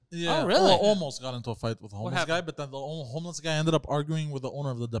 he said. Yeah. Oh, really? Well, almost got into a fight with a homeless happened? guy, but then the homeless guy ended up arguing with the owner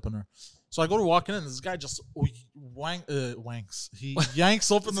of the Dippener. So I go to walk in, and this guy just wanks. He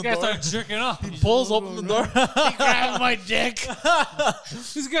yanks open the This guy door. started jerking off. He pulls open the door. He grabbed my dick.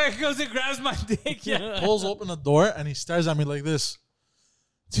 This guy goes and grabs my dick. Yeah. Pulls open the door, and he stares at me like this.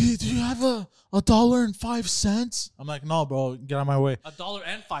 Do you have $1.05? I'm like, no, bro, get out of my way.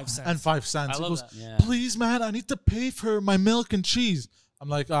 $1.05. And 5 cents. I He love goes, that. Yeah. please, man, I need to pay for my milk and cheese. I'm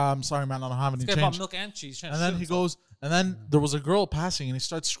like, I'm sorry, man, I don't have any This guy bought change. milk and cheese. And then he goes, and then there was a girl passing, and he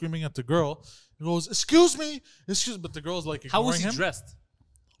starts screaming at the girl. He goes, excuse me. But the girl's like How ignoring was he him. dressed?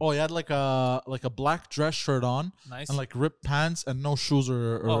 Oh, he had like a black dress shirt on. Nice. And like ripped pants and no shoes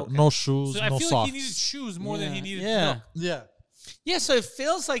or okay. no shoes, So I no feel socks. like he needed shoes more than he needed Yeah. milk. Yeah. Yeah, so it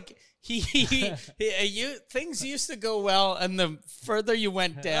feels like things used to go well, and the further you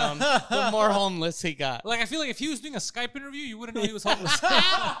went down, the more homeless he got. Like I feel like if he was doing a Skype interview, you wouldn't know he was homeless.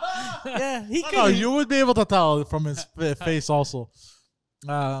 Yeah, he No, could. you would be able to tell from his face also.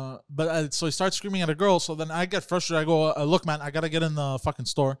 So he starts screaming at a girl. So then I get frustrated. I go, look, man, I gotta get in the fucking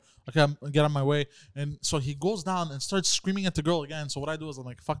store. Okay, I'm get on my way. And so he goes down and starts screaming at the girl again. So what I do is I'm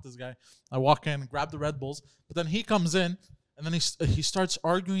like, fuck this guy. I walk in, grab the Red Bulls. But then he comes in. And then he starts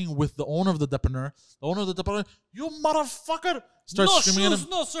arguing with the owner of the dépanneur. The owner of the dépanneur, you motherfucker, starts No screaming at shoes, him.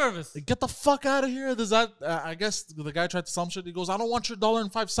 no service. Get the fuck out of here. Does that? I guess the guy tried to sell him shit. He goes, I don't want your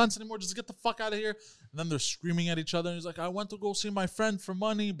 $1.05 anymore. Just get the fuck out of here. And then they're screaming at each other. And he's like, I went to go see my friend for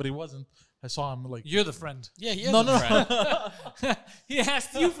money, but he wasn't. I saw him like. You're the friend. Yeah, he is No, a no. friend. He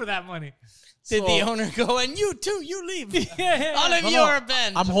asked you for that money. Did So- the owner go, and you too, you leave. Yeah. All of No, you no. are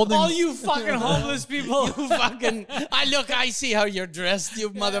banned. I'm holding. All you fucking homeless people. You fucking. I see how you're dressed,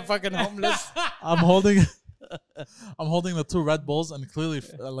 you motherfucking homeless. I'm holding. I'm holding the 2 Red Bulls, and clearly,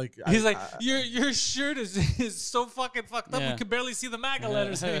 like He's like, your shirt is so fucking fucked up. Yeah. We can barely see the MAGA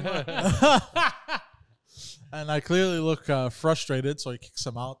letters anymore. and I clearly look frustrated. So he kicks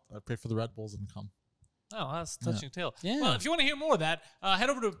him out. I pay for the Red Bulls and come. Oh, that's a touching tale. Yeah. Well, if you want to hear more of that, head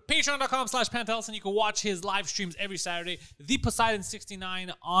over to patreon.com/Pantellison. You can watch his live streams every Saturday. The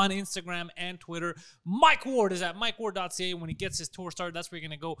Poseidon69 on Instagram and Twitter. Mike Ward is at mikeward.ca. When he gets his tour started, that's where you're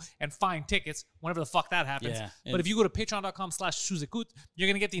going to go and find tickets whenever the fuck that happens. Yeah. But if you go to patreon.com/Suzekut, you're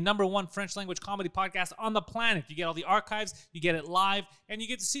going to get the #1 French language comedy podcast on the planet. You get all the archives, you get it live, and you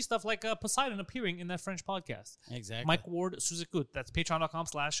get to see stuff like Poseidon appearing in that French podcast. Exactly. Mike Ward, Suzekut. That's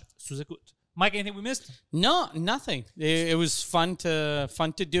patreon.com/Suzekut. Mike, anything we missed? No, nothing. It was fun to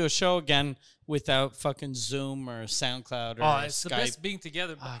do a show again without fucking Zoom or SoundCloud or Oh, it's Skype. the best being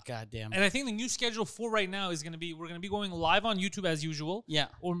together. Ah, goddamn. And I think the new schedule for right now is going to be, we're going to be going live on YouTube as usual. Yeah.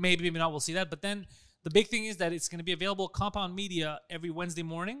 Or maybe not, we'll see that. But then the big thing is that it's going to be available at Compound Media every Wednesday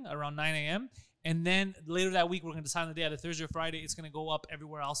morning around 9 a.m. And then later that week, we're going to decide on the day, either Thursday or Friday. It's going to go up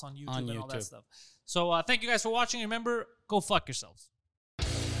everywhere else on YouTube and all that YouTube. stuff. So thank you guys for watching. Remember, go fuck yourselves.